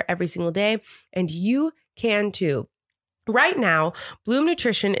feel better every single day, and you can too. Right now, Bloom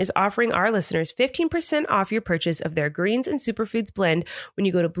Nutrition is offering our listeners 15% off your purchase of their greens and superfoods blend when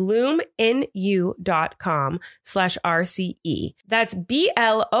you go to bloomnu.com/RCE. That's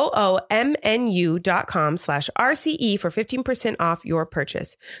BLOOMNU.com/RCE for 15% off your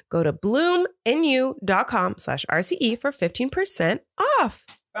purchase. Go to bloomnu.com/RCE for 15% off.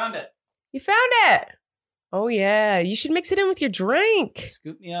 Found it. You found it. Oh, yeah. You should mix it in with your drink.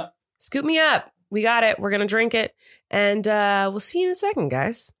 Scoop me up. Scoop me up. We got it. We're going to drink it. And we'll see you in a second,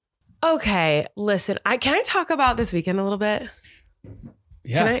 guys. Okay. Listen, can I talk about this weekend a little bit?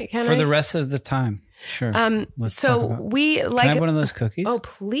 Yeah. Can I? The rest of the time. Sure. So we like. Can I have one of those cookies? Oh,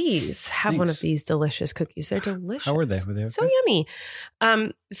 please have one of these delicious cookies. They're delicious. How were they? Were they okay? So yummy.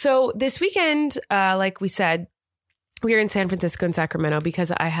 So this weekend, like we said, we were in San Francisco and Sacramento because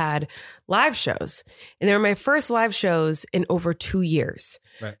I had live shows. And they were my first live shows in over 2 years.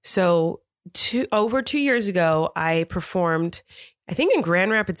 Right. So over 2 years ago, I performed, I think in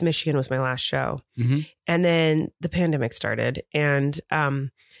Grand Rapids, Michigan was my last show. Mm-hmm. And then the pandemic started. And I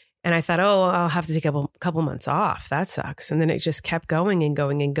thought, I'll have to take a couple months off. That sucks. And then it just kept going and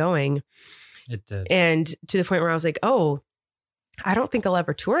going and going. It did. And to the point where I was like, I don't think I'll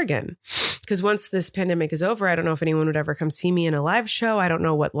ever tour again. Because once this pandemic is over, I don't know if anyone would ever come see me in a live show. I don't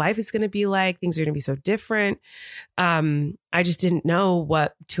know what life is going to be like. Things are going to be so different. I just didn't know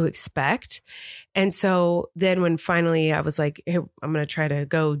what to expect. And so then when finally I was like, hey, I'm going to try to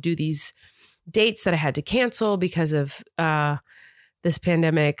go do these dates that I had to cancel because of this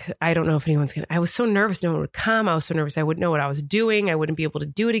pandemic. I don't know if anyone's going to, I was so nervous no one would come. I was so nervous I wouldn't know what I was doing. I wouldn't be able to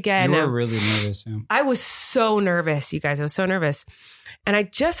do it again. You were really nervous. Yeah. I was so nervous, you guys. I was so nervous. And I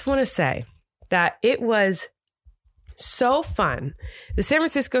just want to say that it was so fun. The San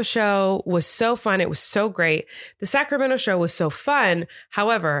Francisco show was so fun. It was so great. The Sacramento show was so fun.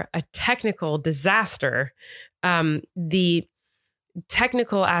 However, a technical disaster. The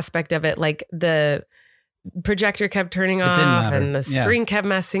technical aspect of it, like the projector kept turning off and the screen kept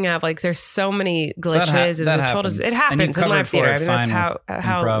messing up. Like there's so many glitches. It happens in live theater. I mean, that's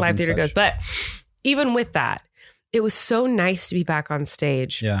how live theater goes. But even with that, it was so nice to be back on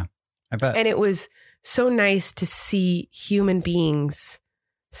stage. Yeah, I bet. And it was so nice to see human beings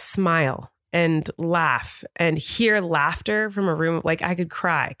smile and laugh and hear laughter from a room. Like I could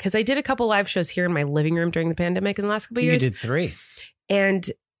cry because I did a couple live shows here in my living room during the pandemic in the last couple of years. You did 3.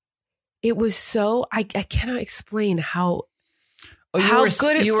 And it was so, I cannot explain how good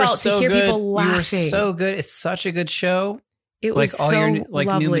it felt to hear people laughing. You were so good. It's such a good show. It was all so your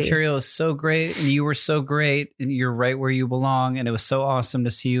lovely. New material is so great, and you were so great, and you're right where you belong. And it was so awesome to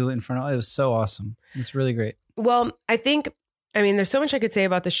see you in front of. It was so awesome. It's really great. Well, there's so much I could say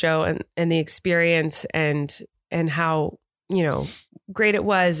about the show and the experience and how, great it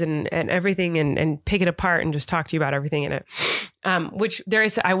was and everything and pick it apart and just talk to you about everything in it. I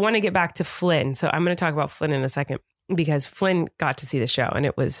want to get back to Flynn. So I'm going to talk about Flynn in a second because Flynn got to see the show and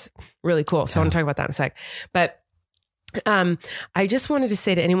it was really cool. So I want to talk about that in a sec. But I just wanted to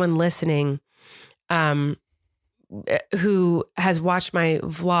say to anyone listening, who has watched my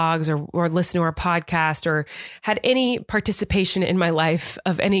vlogs or listened to our podcast or had any participation in my life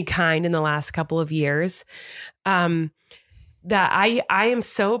of any kind in the last couple of years, that I am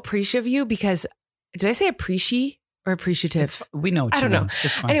so appreciative of you because did I say appreciate or appreciative? We know what I don't know.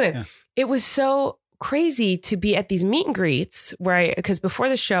 It's fine. Anyway, It was so crazy to be at these meet and greets because before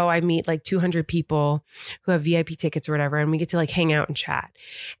the show, I meet like 200 people who have VIP tickets or whatever, and we get to like hang out and chat.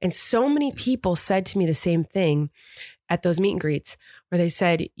 And so many people said to me the same thing at those meet and greets where they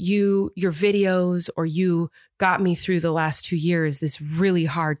said, your videos or you got me through the last 2 years, this really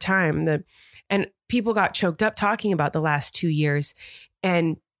hard time. And people got choked up talking about the last 2 years.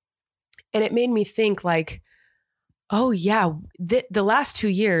 And it made me think like, oh yeah, the last 2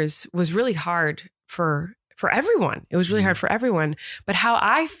 years was really hard for everyone. It was really hard for everyone. But how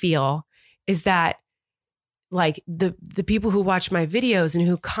I feel is that like the people who watch my videos and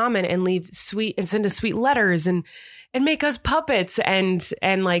who comment and leave sweet and send us sweet letters and make us puppets and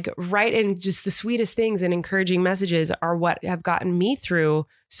like write in just the sweetest things and encouraging messages are what have gotten me through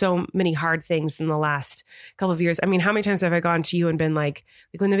so many hard things in the last couple of years. I mean, how many times have I gone to you and been like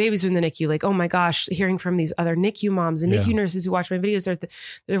when the babies were in the NICU, like, oh my gosh, hearing from these other NICU moms and NICU nurses who watch my videos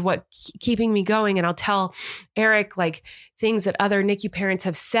they're what keeping me going. And I'll tell Erik like things that other NICU parents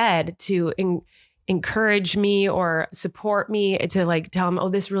have said to encourage me or support me, to like tell them, oh,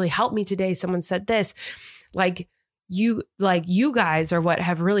 this really helped me today. Someone said this. You guys are what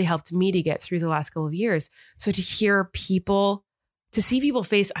have really helped me to get through the last couple of years. So to see people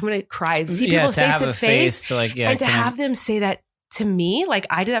face, I'm going to cry, see people face to face and to have them say that to me, like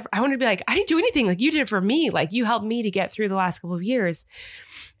I did, I wanted to be like, I didn't do anything. Like you did it for me. Like you helped me to get through the last couple of years.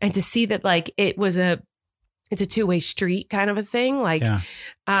 And to see that like, it's a two-way street kind of a thing. Like,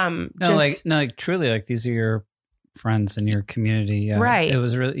 truly, like these are your friends in your community. Yeah. Right. It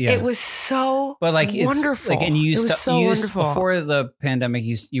was really, it was so wonderful. And you used wonderful. Before the pandemic,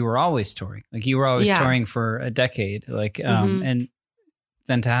 you were always touring. Like you were always touring for a decade. Like, and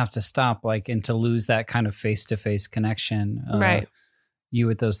then to have to stop, like, and to lose that kind of face-to-face connection. Right. You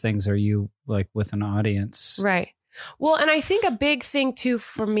with those things, or you like with an audience. Right. Well, and I think a big thing too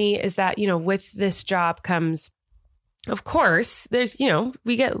for me is that, with this job comes, of course, there's,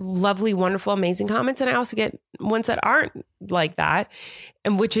 we get lovely, wonderful, amazing comments. And I also get ones that aren't like that,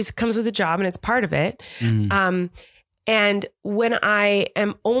 and which comes with the job and it's part of it. And when I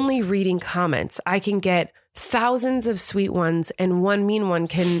am only reading comments, I can get thousands of sweet ones and one mean one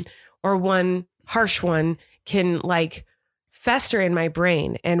or one harsh one can like fester in my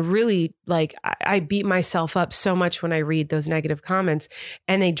brain. And really like I beat myself up so much when I read those negative comments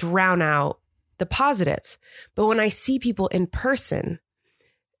and they drown out the positives. But when I see people in person,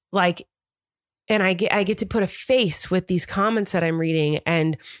 like, and I get to put a face with these comments that I'm reading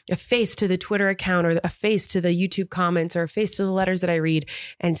and a face to the Twitter account or a face to the YouTube comments or a face to the letters that I read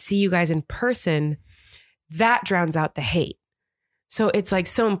and see you guys in person, that drowns out the hate. So it's like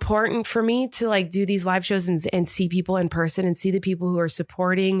so important for me to like do these live shows and see people in person and see the people who are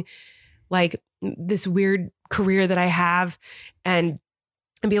supporting like this weird career that I have and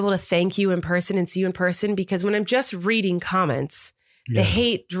be able to thank you in person and see you in person. Because when I'm just reading comments, the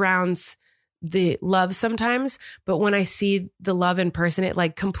hate drowns the love sometimes. But when I see the love in person, it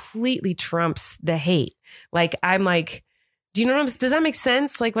like completely trumps the hate. Like I'm like, do you know what does that make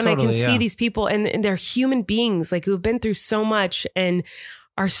sense? Like when totally, I can see these people and they're human beings, like who have been through so much and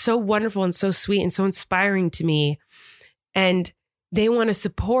are so wonderful and so sweet and so inspiring to me. And they want to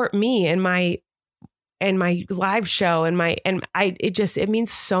support me and my live show it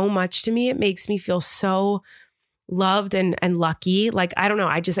means so much to me. It makes me feel so loved and lucky. Like, I don't know.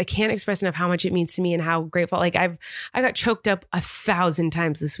 I can't express enough how much it means to me and how grateful. Like I got choked up 1,000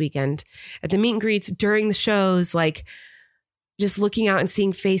 times this weekend at the meet and greets, during the shows, like just looking out and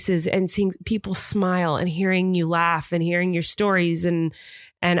seeing faces and seeing people smile and hearing you laugh and hearing your stories. And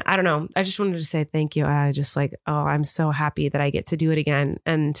I don't know. I just wanted to say thank you. I just like, I'm so happy that I get to do it again.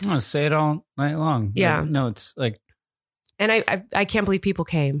 And I say it all night long. Yeah. No, it's like, and I can't believe people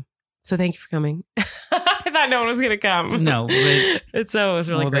came. So thank you for coming. I thought no one was going to come. No, it was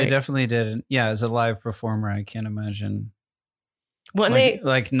really great. They definitely did. Yeah, as a live performer, I can't imagine. When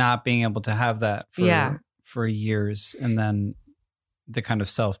like not being able to have that for years, and then the kind of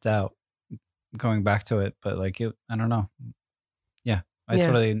self-doubt going back to it. But like I don't know. Yeah, I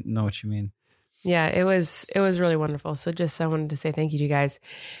totally know what you mean. Yeah, it was really wonderful. So I wanted to say thank you to you guys.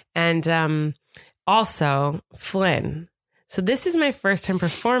 And also Flynn. So this is my first time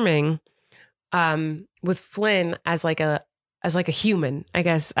performing with Flynn as like a human, I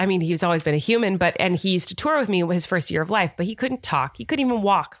guess. I mean, he's always been a human, and he used to tour with me his first year of life, but he couldn't talk. He couldn't even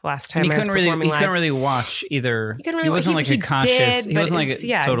walk last time. He couldn't really watch either. He wasn't like a conscious. He wasn't like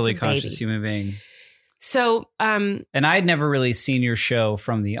a totally conscious human being. So, and I'd never really seen your show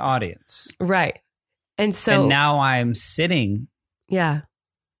from the audience, right? And now I'm sitting. Yeah,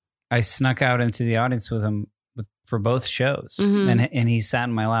 I snuck out into the audience with him for both shows, and he sat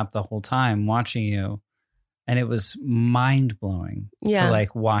in my lap the whole time watching you. And it was mind blowing to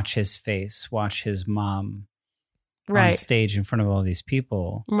like watch his face, watch his mom on stage in front of all these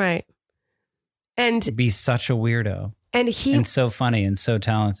people. Right. And be such a weirdo. And so funny and so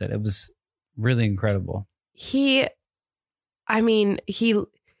talented. It was really incredible. He loved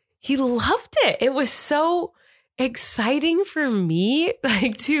it. It was so exciting for me,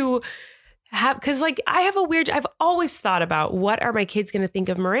 like to have, because like I've always thought about what are my kids going to think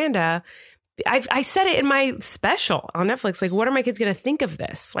of Miranda. I said it in my special on Netflix. Like, what are my kids going to think of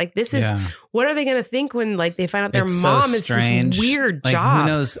this? Like, this is, what are they going to think when like they find out their mom is this weird job? Who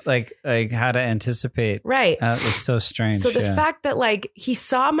knows like how to anticipate. Right. It's so strange. So the fact that like he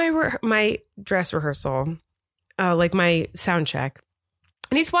saw my dress rehearsal, like my sound check,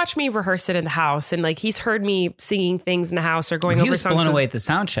 and he's watched me rehearse it in the house, and like he's heard me singing things in the house or going over songs. He was blown away at the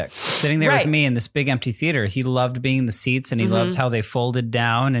sound check, sitting there with me in this big empty theater. He loved being in the seats, and he loved how they folded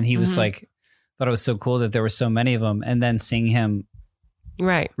down, and he was like, thought it was so cool that there were so many of them, and then seeing him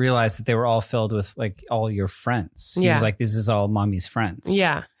realize that they were all filled with like all your friends. He was like, this is all mommy's friends.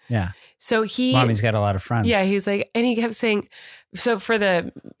 Yeah. So mommy's got a lot of friends. Yeah. He was like, and he kept saying, so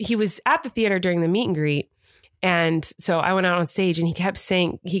he was at the theater during the meet and greet. And so I went out on stage, and he kept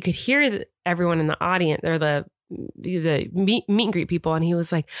saying, he could hear everyone in the audience, or the meet and greet people. And he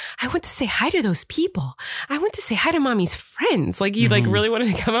was like, I went to say hi to those people. I went to say hi to mommy's friends. Like he like really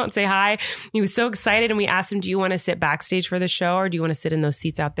wanted to come out and say hi. He was so excited. And we asked him, do you want to sit backstage for the show, or do you want to sit in those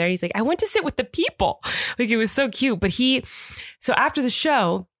seats out there? He's like, I went to sit with the people. Like it was so cute. But so after the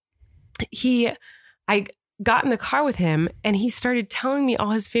show, I got in the car with him, and he started telling me all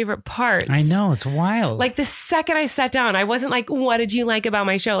his favorite parts. I know, it's wild. Like the second I sat down, I wasn't like, what did you like about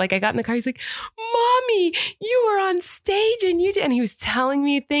my show? Like I got in the car, he's like, Mommy, you were on stage and you did. And he was telling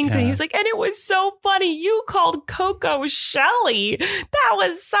me things, and he was like, and it was so funny. You called Coco Shelly. That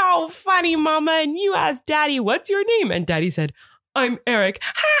was so funny, Mama. And you asked Daddy, what's your name? And Daddy said, I'm Erik.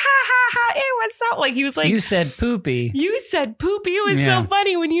 Ha ha ha ha. It was so like, he was like, you said poopy. You said poopy. It was so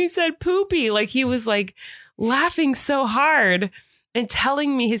funny when you said poopy. Like he was like laughing so hard and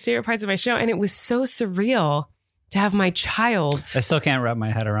telling me his favorite parts of my show. And it was so surreal to have my child. I still can't wrap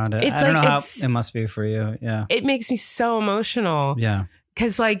my head around it. I don't know how it must be for you. Yeah. It makes me so emotional. Yeah.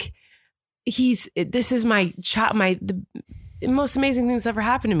 Cause like this is my child. The most amazing thing that's ever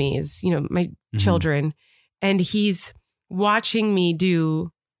happened to me is, my children, and he's watching me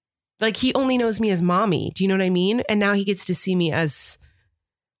do, like he only knows me as mommy. Do you know what I mean? And now he gets to see me as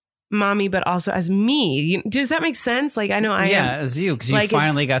mommy, but also as me. Does that make sense? Like I know I am. As you, because you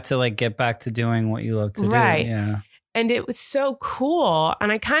finally got to like get back to doing what you love to do. Right. Yeah. And it was so cool.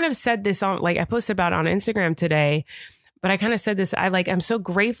 And I kind of said this on, like I posted about it on Instagram today, but I kind of said this, I'm so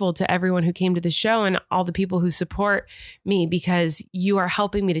grateful to everyone who came to the show and all the people who support me, because you are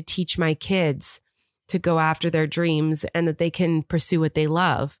helping me to teach my kids to go after their dreams and that they can pursue what they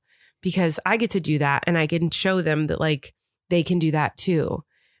love, because I get to do that, and I can show them that like they can do that too.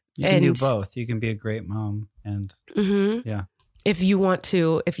 You can do both. You can be a great mom, and if you want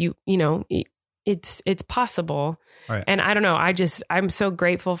to, it's possible. Right. And I don't know, I'm so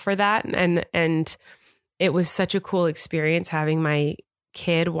grateful for that. And it was such a cool experience having my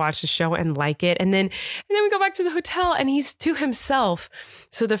kid watch the show and like it. And then we go back to the hotel, and he's to himself.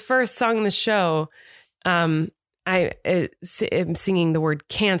 So the first song in the show, I am singing the word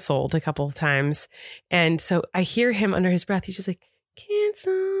canceled a couple of times. And so I hear him under his breath. He's just like,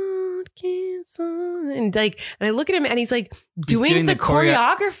 canceled. And I look at him and he's like doing the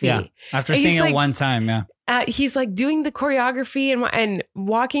choreography. Yeah. After singing it one time. Yeah. He's like doing the choreography and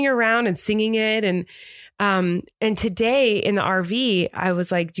walking around and singing it. And today in the RV, I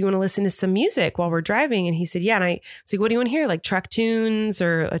was like, do you want to listen to some music while we're driving? And he said, yeah. And I was like, what do you want to hear? Like truck tunes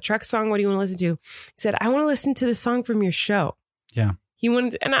or a truck song? What do you want to listen to? He said, I want to listen to the song from your show. Yeah. He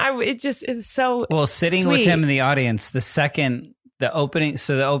wanted, it just is so well, sitting sweet. with him in the audience, the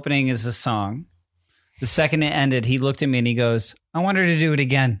opening is a song. The second it ended, he looked at me and he goes, I want her to do it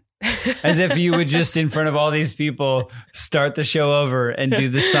again. As if you would just in front of all these people start the show over and do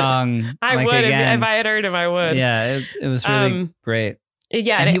the song. I would again. If I had heard him, I would. Yeah, it was really great.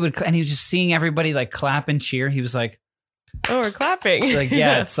 Yeah, and he was just seeing everybody like clap and cheer. He was like, "Oh, we're clapping!" Like,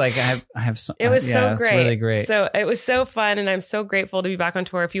 yeah, it's like I have. It was so great. It's really great. So it was so fun, and I'm so grateful to be back on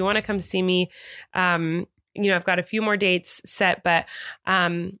tour. If you want to come see me, I've got a few more dates set, but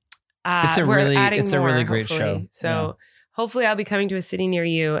it's a really great show. So. Yeah. Hopefully I'll be coming to a city near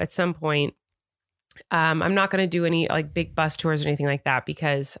you at some point. I'm not going to do any like big bus tours or anything like that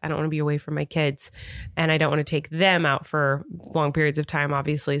because I don't want to be away from my kids and I don't want to take them out for long periods of time,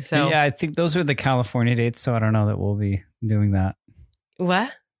 obviously. So yeah, I think those are the California dates. So I don't know that we'll be doing that.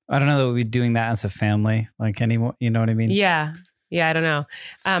 What? I don't know that we'll be doing that as a family like anymore. You know what I mean? Yeah. Yeah. I don't know.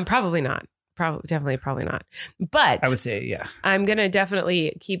 Probably not. Probably not. But I would say, yeah. I'm going to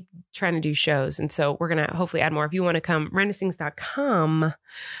definitely keep trying to do shows. And so we're going to hopefully add more. If you want to come, mirandasings.com.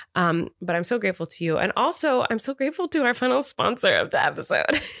 But I'm so grateful to you. And also, I'm so grateful to our final sponsor of the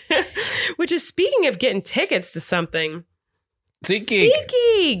episode, which is speaking of getting tickets to something.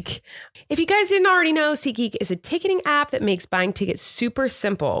 SeatGeek. If you guys didn't already know, SeatGeek is a ticketing app that makes buying tickets super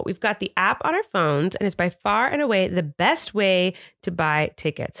simple. We've got the app on our phones, and it's by far and away the best way to buy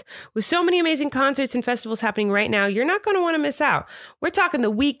tickets. With so many amazing concerts and festivals happening right now, you're not going to want to miss out. We're talking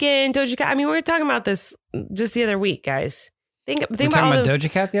The Weeknd, Doja Cat. I mean, we were talking about this just the other week, guys. We're talking about Doja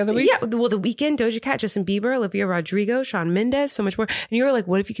Cat the other week? Yeah, well, The Weeknd, Doja Cat, Justin Bieber, Olivia Rodrigo, Shawn Mendes, so much more. And you were like,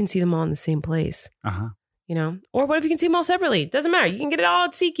 what if you can see them all in the same place? Uh-huh. Or what if you can see them all separately? Doesn't matter. You can get it all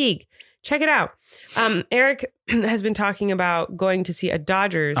at SeatGeek. Check it out. Erik has been talking about going to see a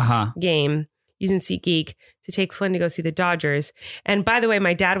Dodgers game using SeatGeek to take Flynn to go see the Dodgers. And by the way,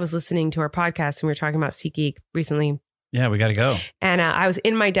 my dad was listening to our podcast and we were talking about SeatGeek recently. Yeah, we got to go. And I was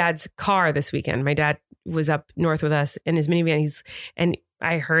in my dad's car this weekend. My dad was up north with us in his minivan. And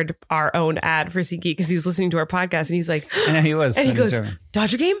I heard our own ad for SeatGeek because he was listening to our podcast and he's like, I know he was. And he goes,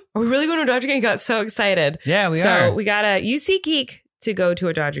 Dodger game? Are we really going to a Dodger game? He got so excited. Yeah, we are. So we got to use SeatGeek to go to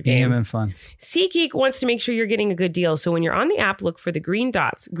a Dodger game. And fun. SeatGeek wants to make sure you're getting a good deal. So when you're on the app, look for the green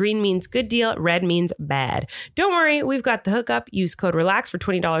dots. Green means good deal. Red means bad. Don't worry. We've got the hookup. Use code RELAX for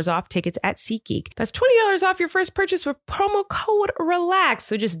 $20 off tickets at SeatGeek. That's $20 off your first purchase with promo code RELAX.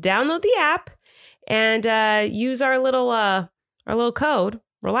 So just download the app and use our little code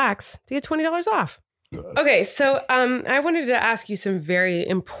RELAX to get $20 off. Okay, so I wanted to ask you some very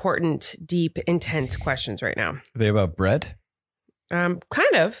important, deep, intense questions right now. Are they about bread?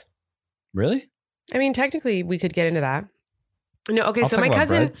 Kind of. Really? I mean, technically, we could get into that. No, okay. So my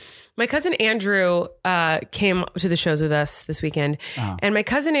cousin Andrew came to the shows with us this weekend, and my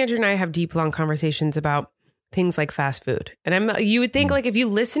cousin Andrew and I have deep, long conversations about things like fast food. And you would think like if you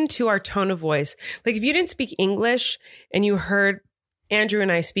listen to our tone of voice, like if you didn't speak English and you heard Andrew and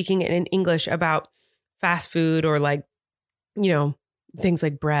I speaking in English about fast food or like, things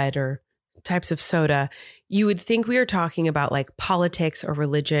like bread or types of soda, you would think we were talking about like politics or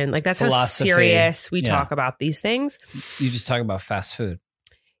religion. Like that's philosophy. How serious we talk about these things. You just talk about fast food.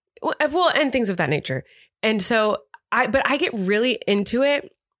 Well, and things of that nature. And so I get really into it.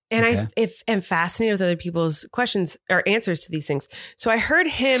 And I am fascinated with other people's questions or answers to these things. So I heard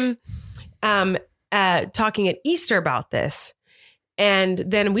him talking at Easter about this. And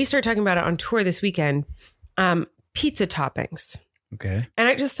then we started talking about it on tour this weekend, pizza toppings. Okay. And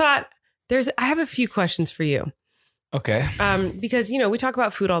I just thought I have a few questions for you. Okay. Because, we talk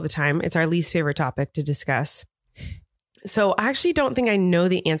about food all the time. It's our least favorite topic to discuss. So I actually don't think I know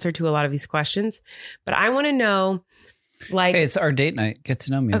the answer to a lot of these questions, but I want to know, like, hey, it's our date night. Get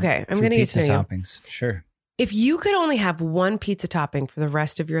to know me. Okay. I'm going to get to know you. Toppings. Sure. If you could only have one pizza topping for the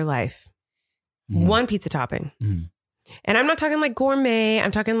rest of your life, one pizza topping. Mm. And I'm not talking like gourmet.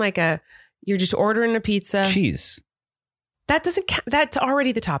 I'm talking like you're just ordering a pizza. Cheese. That doesn't count. That's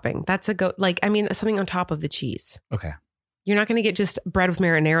already the topping. That's something on top of the cheese. Okay. You're not going to get just bread with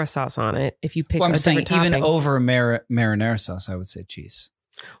marinara sauce on it if you pick a different topping. Even over marinara sauce, I would say cheese.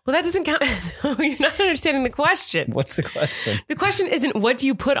 Well, that doesn't count. You're not understanding the question. What's the question? The question isn't what do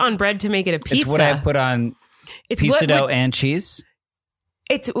you put on bread to make it a pizza? It's what I put on pizza dough and cheese.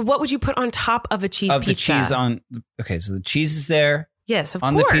 It's what would you put on top of a cheese pizza? The cheese on. Okay, so the cheese is there. Yes, of course.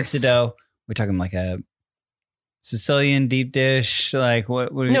 On the pizza dough. We're talking like a Sicilian deep dish. Like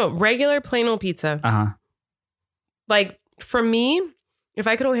what? No, regular plain old pizza. Like for me, if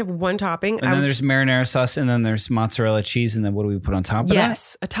I could only have one topping. And then there's marinara sauce and then there's mozzarella cheese. And then what do we put on top of that?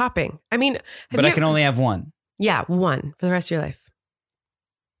 Yes, a topping. I mean. But I can only have one. Yeah, one for the rest of your life.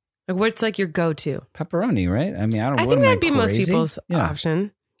 Like what's like your go-to? Pepperoni, right? I mean, I think that'd be most people's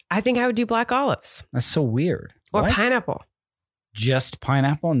option. I think I would do black olives. That's so weird. Or pineapple. Just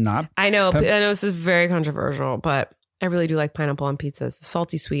pineapple, not. I know this is very controversial, but I really do like pineapple on pizzas. The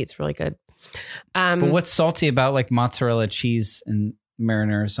salty sweet's really good. But what's salty about like mozzarella cheese and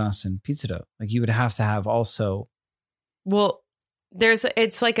marinara sauce and pizza dough? Like you would have to have also. Well,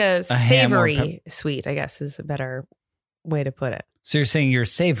 it's like a savory sweet, I guess is a better way to put it. So you're saying you're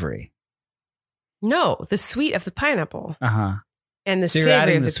savory? No, the sweet of the pineapple. And the so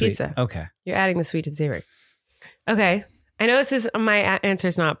savory of the sweet. pizza. Okay. You're adding the sweet to the savory. Okay. I know this is my answer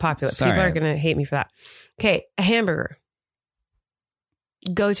is not popular. Sorry. People are going to hate me for that. Okay. A hamburger.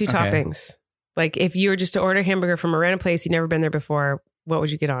 Go-to toppings. Like if you were just to order a hamburger from a random place you've never been there before, what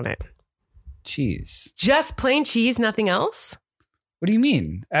would you get on it? Cheese. Just plain cheese, nothing else? What do you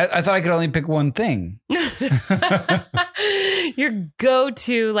mean? I thought I could only pick one thing. Your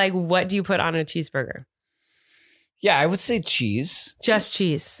go-to, like, what do you put on a cheeseburger? Yeah, I would say cheese. Just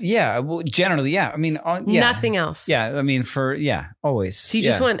cheese. Yeah, well, generally, yeah. I mean, nothing else. Yeah, I mean, always. So you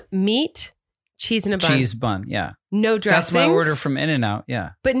just want meat, cheese, and a bun. Cheese bun, yeah. No dressings. That's my order from In-N-Out.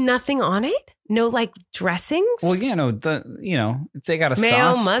 Yeah, but nothing on it. No like dressings. Well, yeah, no. If they got a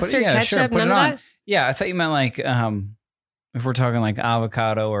mayo, sauce, mustard, ketchup, none of that. Yeah, I thought you meant like if we're talking like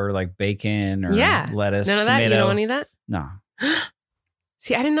avocado or like bacon or lettuce, none of that. tomato. You don't want any of that. No.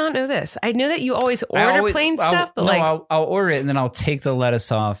 See, I did not know this. I knew that you always order plain stuff, but I'll order it and then I'll take the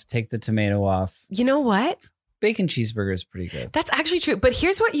lettuce off, take the tomato off. You know what? Bacon cheeseburger is pretty good. That's actually true. But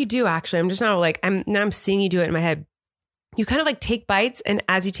here's what you do. Actually, I'm just now like I'm seeing you do it in my head. You kind of like take bites, and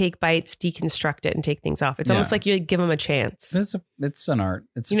as you take bites, deconstruct it and take things off. It's almost like you give them a chance. It's an art.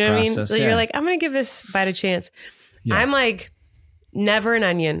 It's you know a process. What I mean? So you're like, I'm going to give this bite a chance. Yeah. I'm like, never an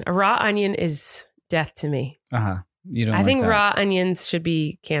onion. A raw onion is death to me. You don't. I think raw onions should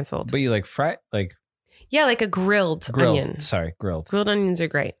be canceled. But you like fried, like a grilled onion. Sorry, grilled. Grilled onions are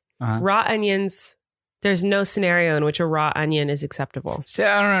great. Raw onions. There's no scenario in which a raw onion is acceptable. See,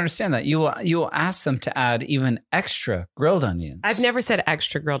 I don't understand that. You will ask them to add even extra grilled onions. I've never said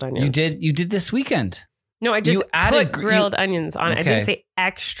extra grilled onions. You did this weekend. No, I just put grilled onions on it. I didn't say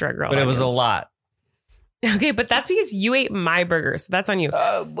extra grilled onions. But it was a lot. Okay, but that's because you ate my burger, so that's on you.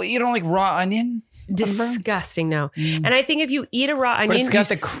 But you don't like raw onion? Disgusting, no. And I think if you eat a raw onion, it's got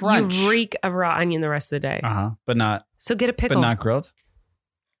the crunch. You reek of raw onion the rest of the day. But not. So get a pickle. But not grilled?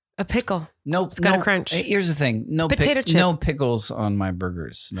 A pickle. Nope. It's got a crunch. Here's the thing. No potato chip. No pickles on my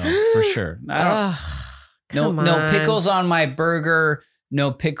burgers. No, for sure. No pickles on my burger.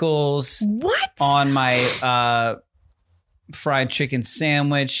 No pickles. What? On my fried chicken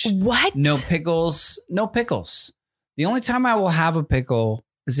sandwich. What? No pickles. No pickles. The only time I will have a pickle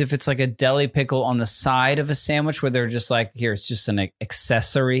is if it's like a deli pickle on the side of a sandwich where they're just like, here, it's just an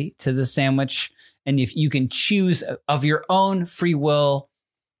accessory to the sandwich. And if you can choose of your own free will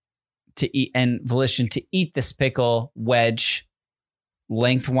to eat and volition to eat this pickle wedge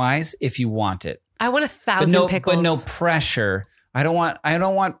lengthwise if you want it. I want 1,000 pickles. But no pressure. I don't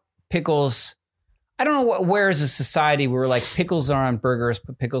want pickles. I don't know where is a society where like pickles are on burgers,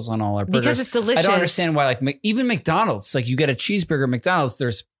 put pickles on all our burgers. Because it's delicious. I don't understand why like even McDonald's, like you get a cheeseburger at McDonald's,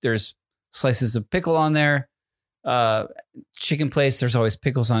 there's slices of pickle on there. Chicken place, there's always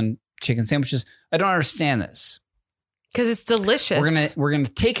pickles on chicken sandwiches. I don't understand this. Because it's delicious. We're gonna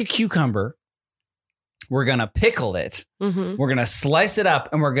take a cucumber, we're gonna pickle it, we're gonna slice it up,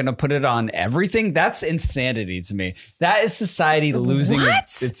 and we're gonna put it on everything. That's insanity to me. That is society losing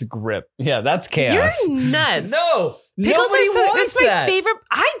its grip. Yeah, that's chaos. You're nuts. No, pickles nobody wants that's my that. favorite.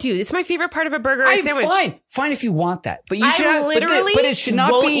 I do. It's my favorite part of a burger or sandwich. Fine if you want that, but you should. But it should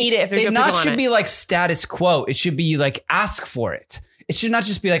not won't be. Eat it if there's it no not should on be like status quo. It should be like ask for it. It should not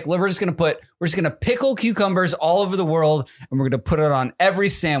just be like, we're just going to pickle cucumbers all over the world and we're going to put it on every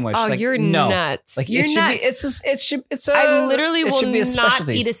sandwich. Oh, like, you're nuts. Like you're nuts. I literally will not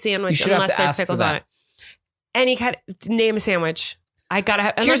eat a sandwich unless there's pickles on it. Any kind, name a sandwich. I got to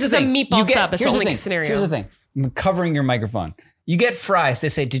have, unless it's a meatball sub. It's the only scenario. Here's the thing. I'm covering your microphone. You get fries. They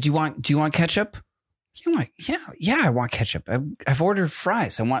say, do you want ketchup? I want ketchup. I've ordered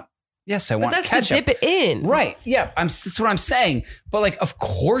fries. I want ketchup. That's to dip it in. Right. Yeah. That's what I'm saying. But like, of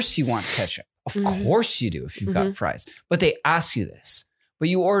course you want ketchup. Of course you do if you've got fries. But they ask you this. But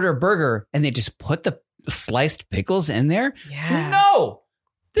you order a burger and they just put the sliced pickles in there? Yeah. No.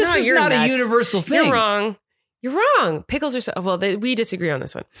 This is not nuts. A universal thing. You're wrong. Pickles are so... Well, we disagree on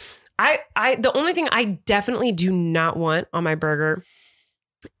this one. The only thing I definitely do not want on my burger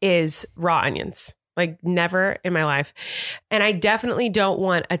is raw onions. Like never in my life. And I definitely don't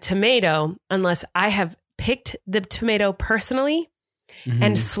want a tomato unless I have picked the tomato personally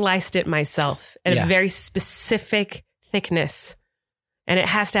and sliced it myself at a very specific thickness. And it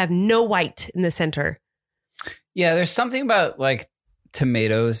has to have no white in the center. Yeah, there's something about like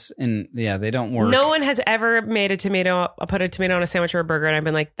tomatoes and they don't work. No one has ever made put a tomato on a sandwich or a burger and I've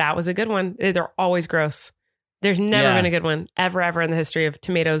been like, that was a good one. They're always gross. There's never been a good one ever in the history of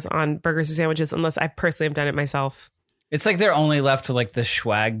tomatoes on burgers or sandwiches unless I personally have done it myself. It's like they're only left with like the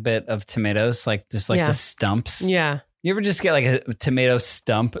swag bit of tomatoes, like just like the stumps. Yeah. You ever just get like a tomato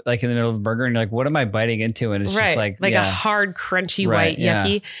stump like in the middle of a burger and you're like, what am I biting into? And it's just like a hard, crunchy, white,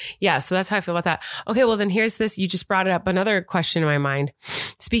 yucky. Yeah. So that's how I feel about that. Okay. Well, then here's this. You just brought it up. Another question in my mind.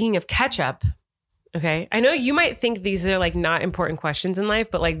 Speaking of ketchup. Okay. I know you might think these are like not important questions in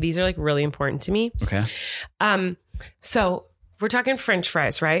life, but like these are like really important to me. Okay. So we're talking French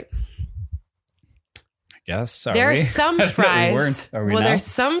fries, right? Yes. There are some fries. Are we now? There's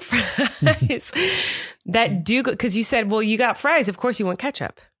some fries that do go, because you said, well, you got fries. Of course you want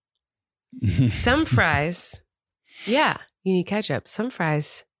ketchup. Some fries, you need ketchup. Some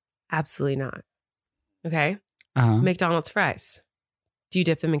fries, absolutely not. Okay. McDonald's fries. Do you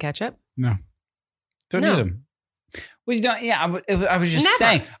dip them in ketchup? No. Don't need them. Well, you don't. Yeah. I was just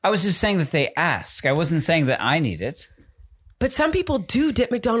saying. I was just saying that they ask. I wasn't saying that I need it. But some people do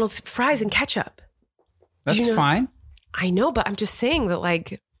dip McDonald's fries in ketchup. That's fine. I know, but I'm just saying that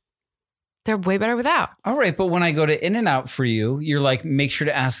like they're way better without. All right, but when I go to In-N-Out for you, you're like, make sure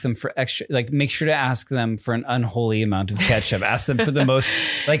to ask them for extra. Like, make sure to ask them for an unholy amount of ketchup. Ask them for the most.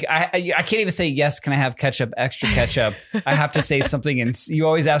 Like, I can't even say yes. Can I have ketchup? Extra ketchup. I have to say something, and you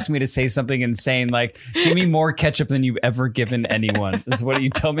always ask me to say something insane. Like, give me more ketchup than you've ever given anyone. This is what you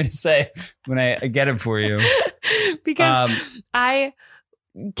tell me to say when I get it for you. Because I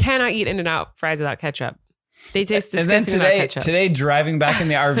cannot eat In-N-Out fries without ketchup. They taste disgusting. And then today, driving back in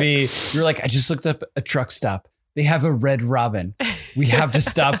the RV, you're like, I just looked up a truck stop. They have a Red Robin. We have to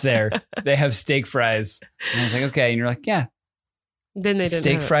stop there. They have steak fries. And I was like, okay. And you're like, yeah. Then they didn't.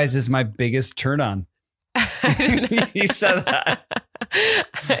 Steak fries is my biggest turn on. You said that.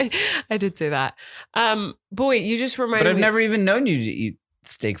 I did say that. Boy, you just reminded me. But I've never even known you to eat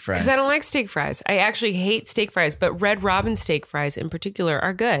steak fries. Because I don't like steak fries. I actually hate steak fries, but Red Robin steak fries in particular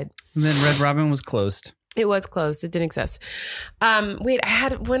are good. And then Red Robin was closed. It was closed. It didn't exist. Wait, I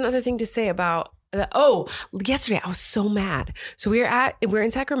had one other thing to say about yesterday I was so mad. So we're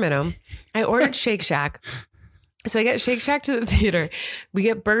in Sacramento. I ordered Shake Shack. So I get Shake Shack to the theater. We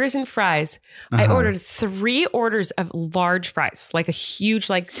get burgers and fries. I ordered 3 orders of large fries, like a huge,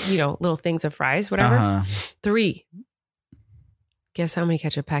 like, little things of fries, whatever. 3. Guess how many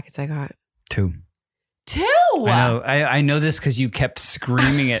ketchup packets I got? 2. 2. I know this because you kept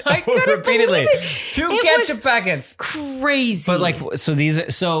screaming it repeatedly. 2 ketchup packets. Crazy. But like, so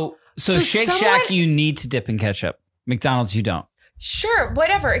Shake Shack, you need to dip in ketchup. McDonald's, you don't. Sure,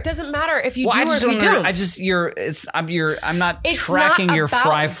 whatever. It doesn't matter if you do or if you don't. I'm not tracking your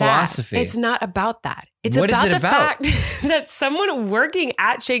fry philosophy. It's not about that. It's about the fact that someone working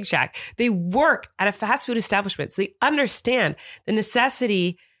at Shake Shack, they work at a fast food establishment, so they understand the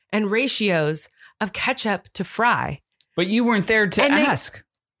necessity and ratios of ketchup to fry. But you weren't there to ask.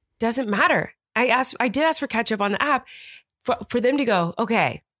 Doesn't matter. I did ask for ketchup on the app for them to go,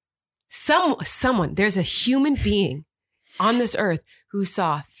 okay, someone, there's a human being on this earth who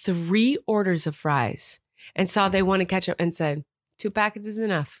saw 3 orders of fries and saw they wanted ketchup and said, 2 packets is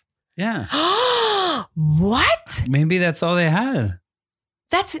enough. Yeah. What? Maybe that's all they had.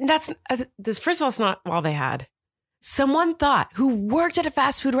 That's first of all, it's not all they had. Someone who worked at a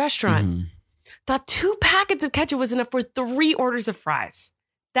fast food restaurant thought 2 packets of ketchup was enough for 3 orders of fries.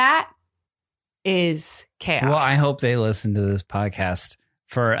 That is chaos. Well, I hope they listen to this podcast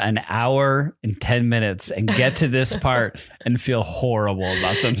for an hour and 10 minutes and get to this part and feel horrible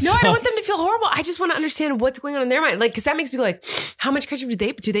about themselves. No, I don't want them to feel horrible. I just want to understand what's going on in their mind. Like, because that makes me go like, how much ketchup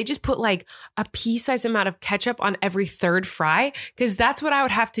do they just put like a pea-sized amount of ketchup on every 3rd fry? Because that's what I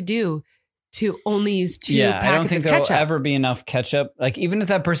would have to do to only use 2 packets of ketchup. I don't think there will ever be enough ketchup. Like, even if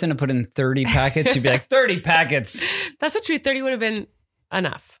that person had put in 30 packets, you'd be like, 30 packets. That's not true. 30 would have been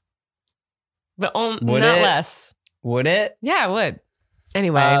enough. but not less. Would it? Yeah, it would.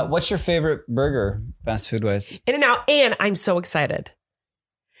 Anyway. What's your favorite burger, fast food wise? In-N-Out. And I'm so excited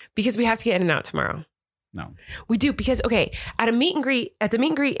because we have to get In-N-Out tomorrow. No. We do because, okay, at the meet and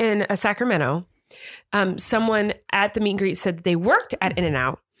greet in Sacramento, someone at the meet and greet said they worked at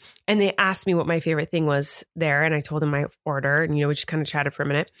In-N-Out and they asked me what my favorite thing was there. And I told them my order and, we just kind of chatted for a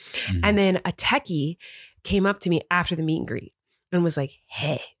minute. Mm-hmm. And then a techie came up to me after the meet and greet and was like,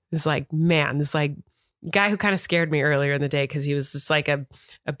 hey, this guy who kind of scared me earlier in the day because he was just like a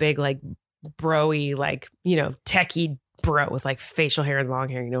big, like, bro-y, like, techie bro with like facial hair and long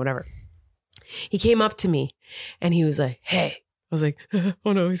hair, whatever. He came up to me and he was like, hey. I was like,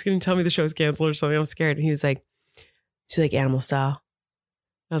 oh no, he's going to tell me the show's canceled or something. I'm scared. And he was like, "You like animal style?"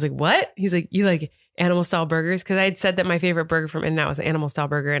 I was like, what? He's like, "You like animal style burgers?" Because I had said that my favorite burger from In-N-Out was an animal style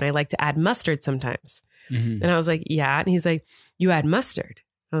burger and I like to add mustard sometimes. Mm-hmm. And I was like, yeah. And he's like, "You add mustard?"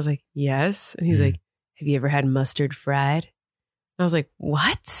 I was like, yes. And he's like, "Have you ever had mustard fried?" And I was like,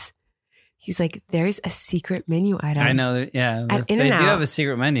 what? He's like, "There's a secret menu item." I know. Yeah. They do have a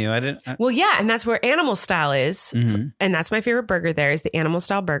secret menu. Well, yeah. And that's where animal style is. Mm-hmm. And that's my favorite burger there is the animal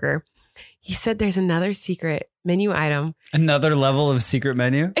style burger. He said there's another secret menu item. Another level of secret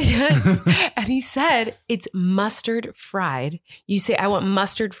menu? Yes. And he said it's mustard fried. You say, "I want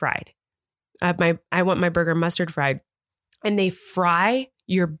mustard fried. I want my burger mustard fried." And they fry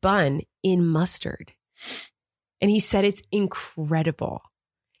your bun in mustard. And he said it's incredible.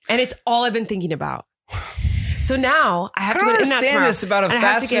 And it's all I've been thinking about. So now I have to go to In-N-Out tomorrow. I don't understand this about a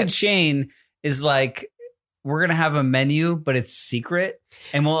fast food chain is like, we're going to have a menu, but it's secret.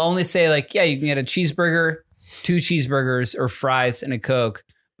 And we'll only say like, yeah, you can get a cheeseburger, 2 cheeseburgers or fries and a Coke.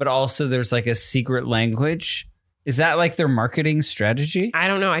 But also there's like a secret language. Is that like their marketing strategy? I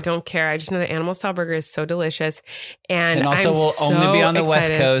don't know. I don't care. I just know the animal style burger is so delicious. And also will only be on the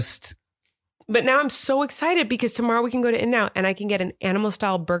West Coast. But now I'm so excited because tomorrow we can go to In-N-Out and I can get an animal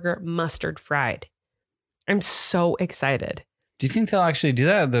style burger mustard fried. I'm so excited. Do you think they'll actually do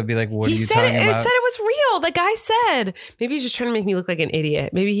that? They'll be like, what are you talking about? He said it was real. The guy said. Maybe he's just trying to make me look like an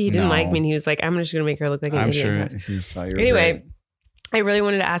idiot. Maybe he didn't like me and he was like, I'm just going to make her look like an idiot. I'm sure he thought you were Anyway, great. I really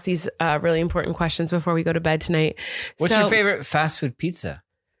wanted to ask these really important questions before we go to bed tonight. What's your favorite fast food pizza?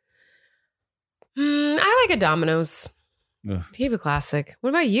 I like a Domino's. Ugh. Keep it classic.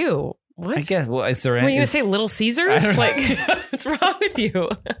 What about you? What? I guess. Well, is there any? Were you going to say Little Caesars? Like, what's wrong with you?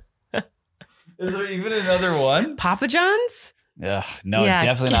 Is there even another one? Papa John's? Ugh, no,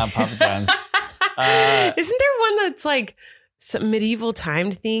 definitely not Papa John's. Isn't there one that's like some medieval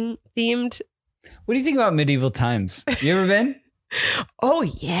timed themed? What do you think about medieval times? You ever been? Oh,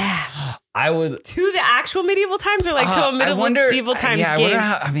 yeah. I would. To the actual medieval times or like to a medieval times game?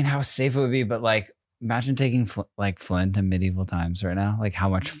 I wonder how safe it would be, but like, imagine taking Flynn to medieval times right now. Like how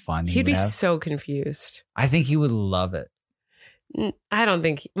much fun he'd be. So confused. I think he would love it. I don't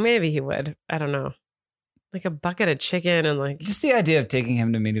think. Maybe he would. I don't know. Like a bucket of chicken and like. Just the idea of taking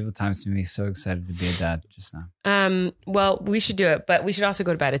him to medieval times made me so excited to be a dad just now. Well, we should do it, but we should also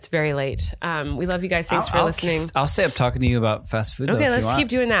go to bed. It's very late. We love you guys. Thanks for listening. I'll stay up talking to you about fast food. Okay, let's keep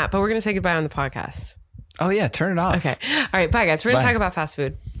doing that. But we're going to say goodbye on the podcast. Oh yeah, turn it off. Okay. All right. Bye guys. We're going to talk about fast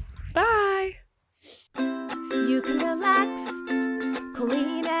food. Bye. You can relax.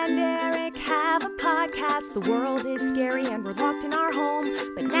 Colleen and Erik have a podcast. The world is scary and we're locked in our home.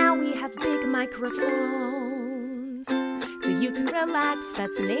 But now we have big microphones. So you can relax.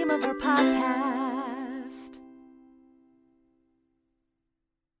 That's the name of our podcast.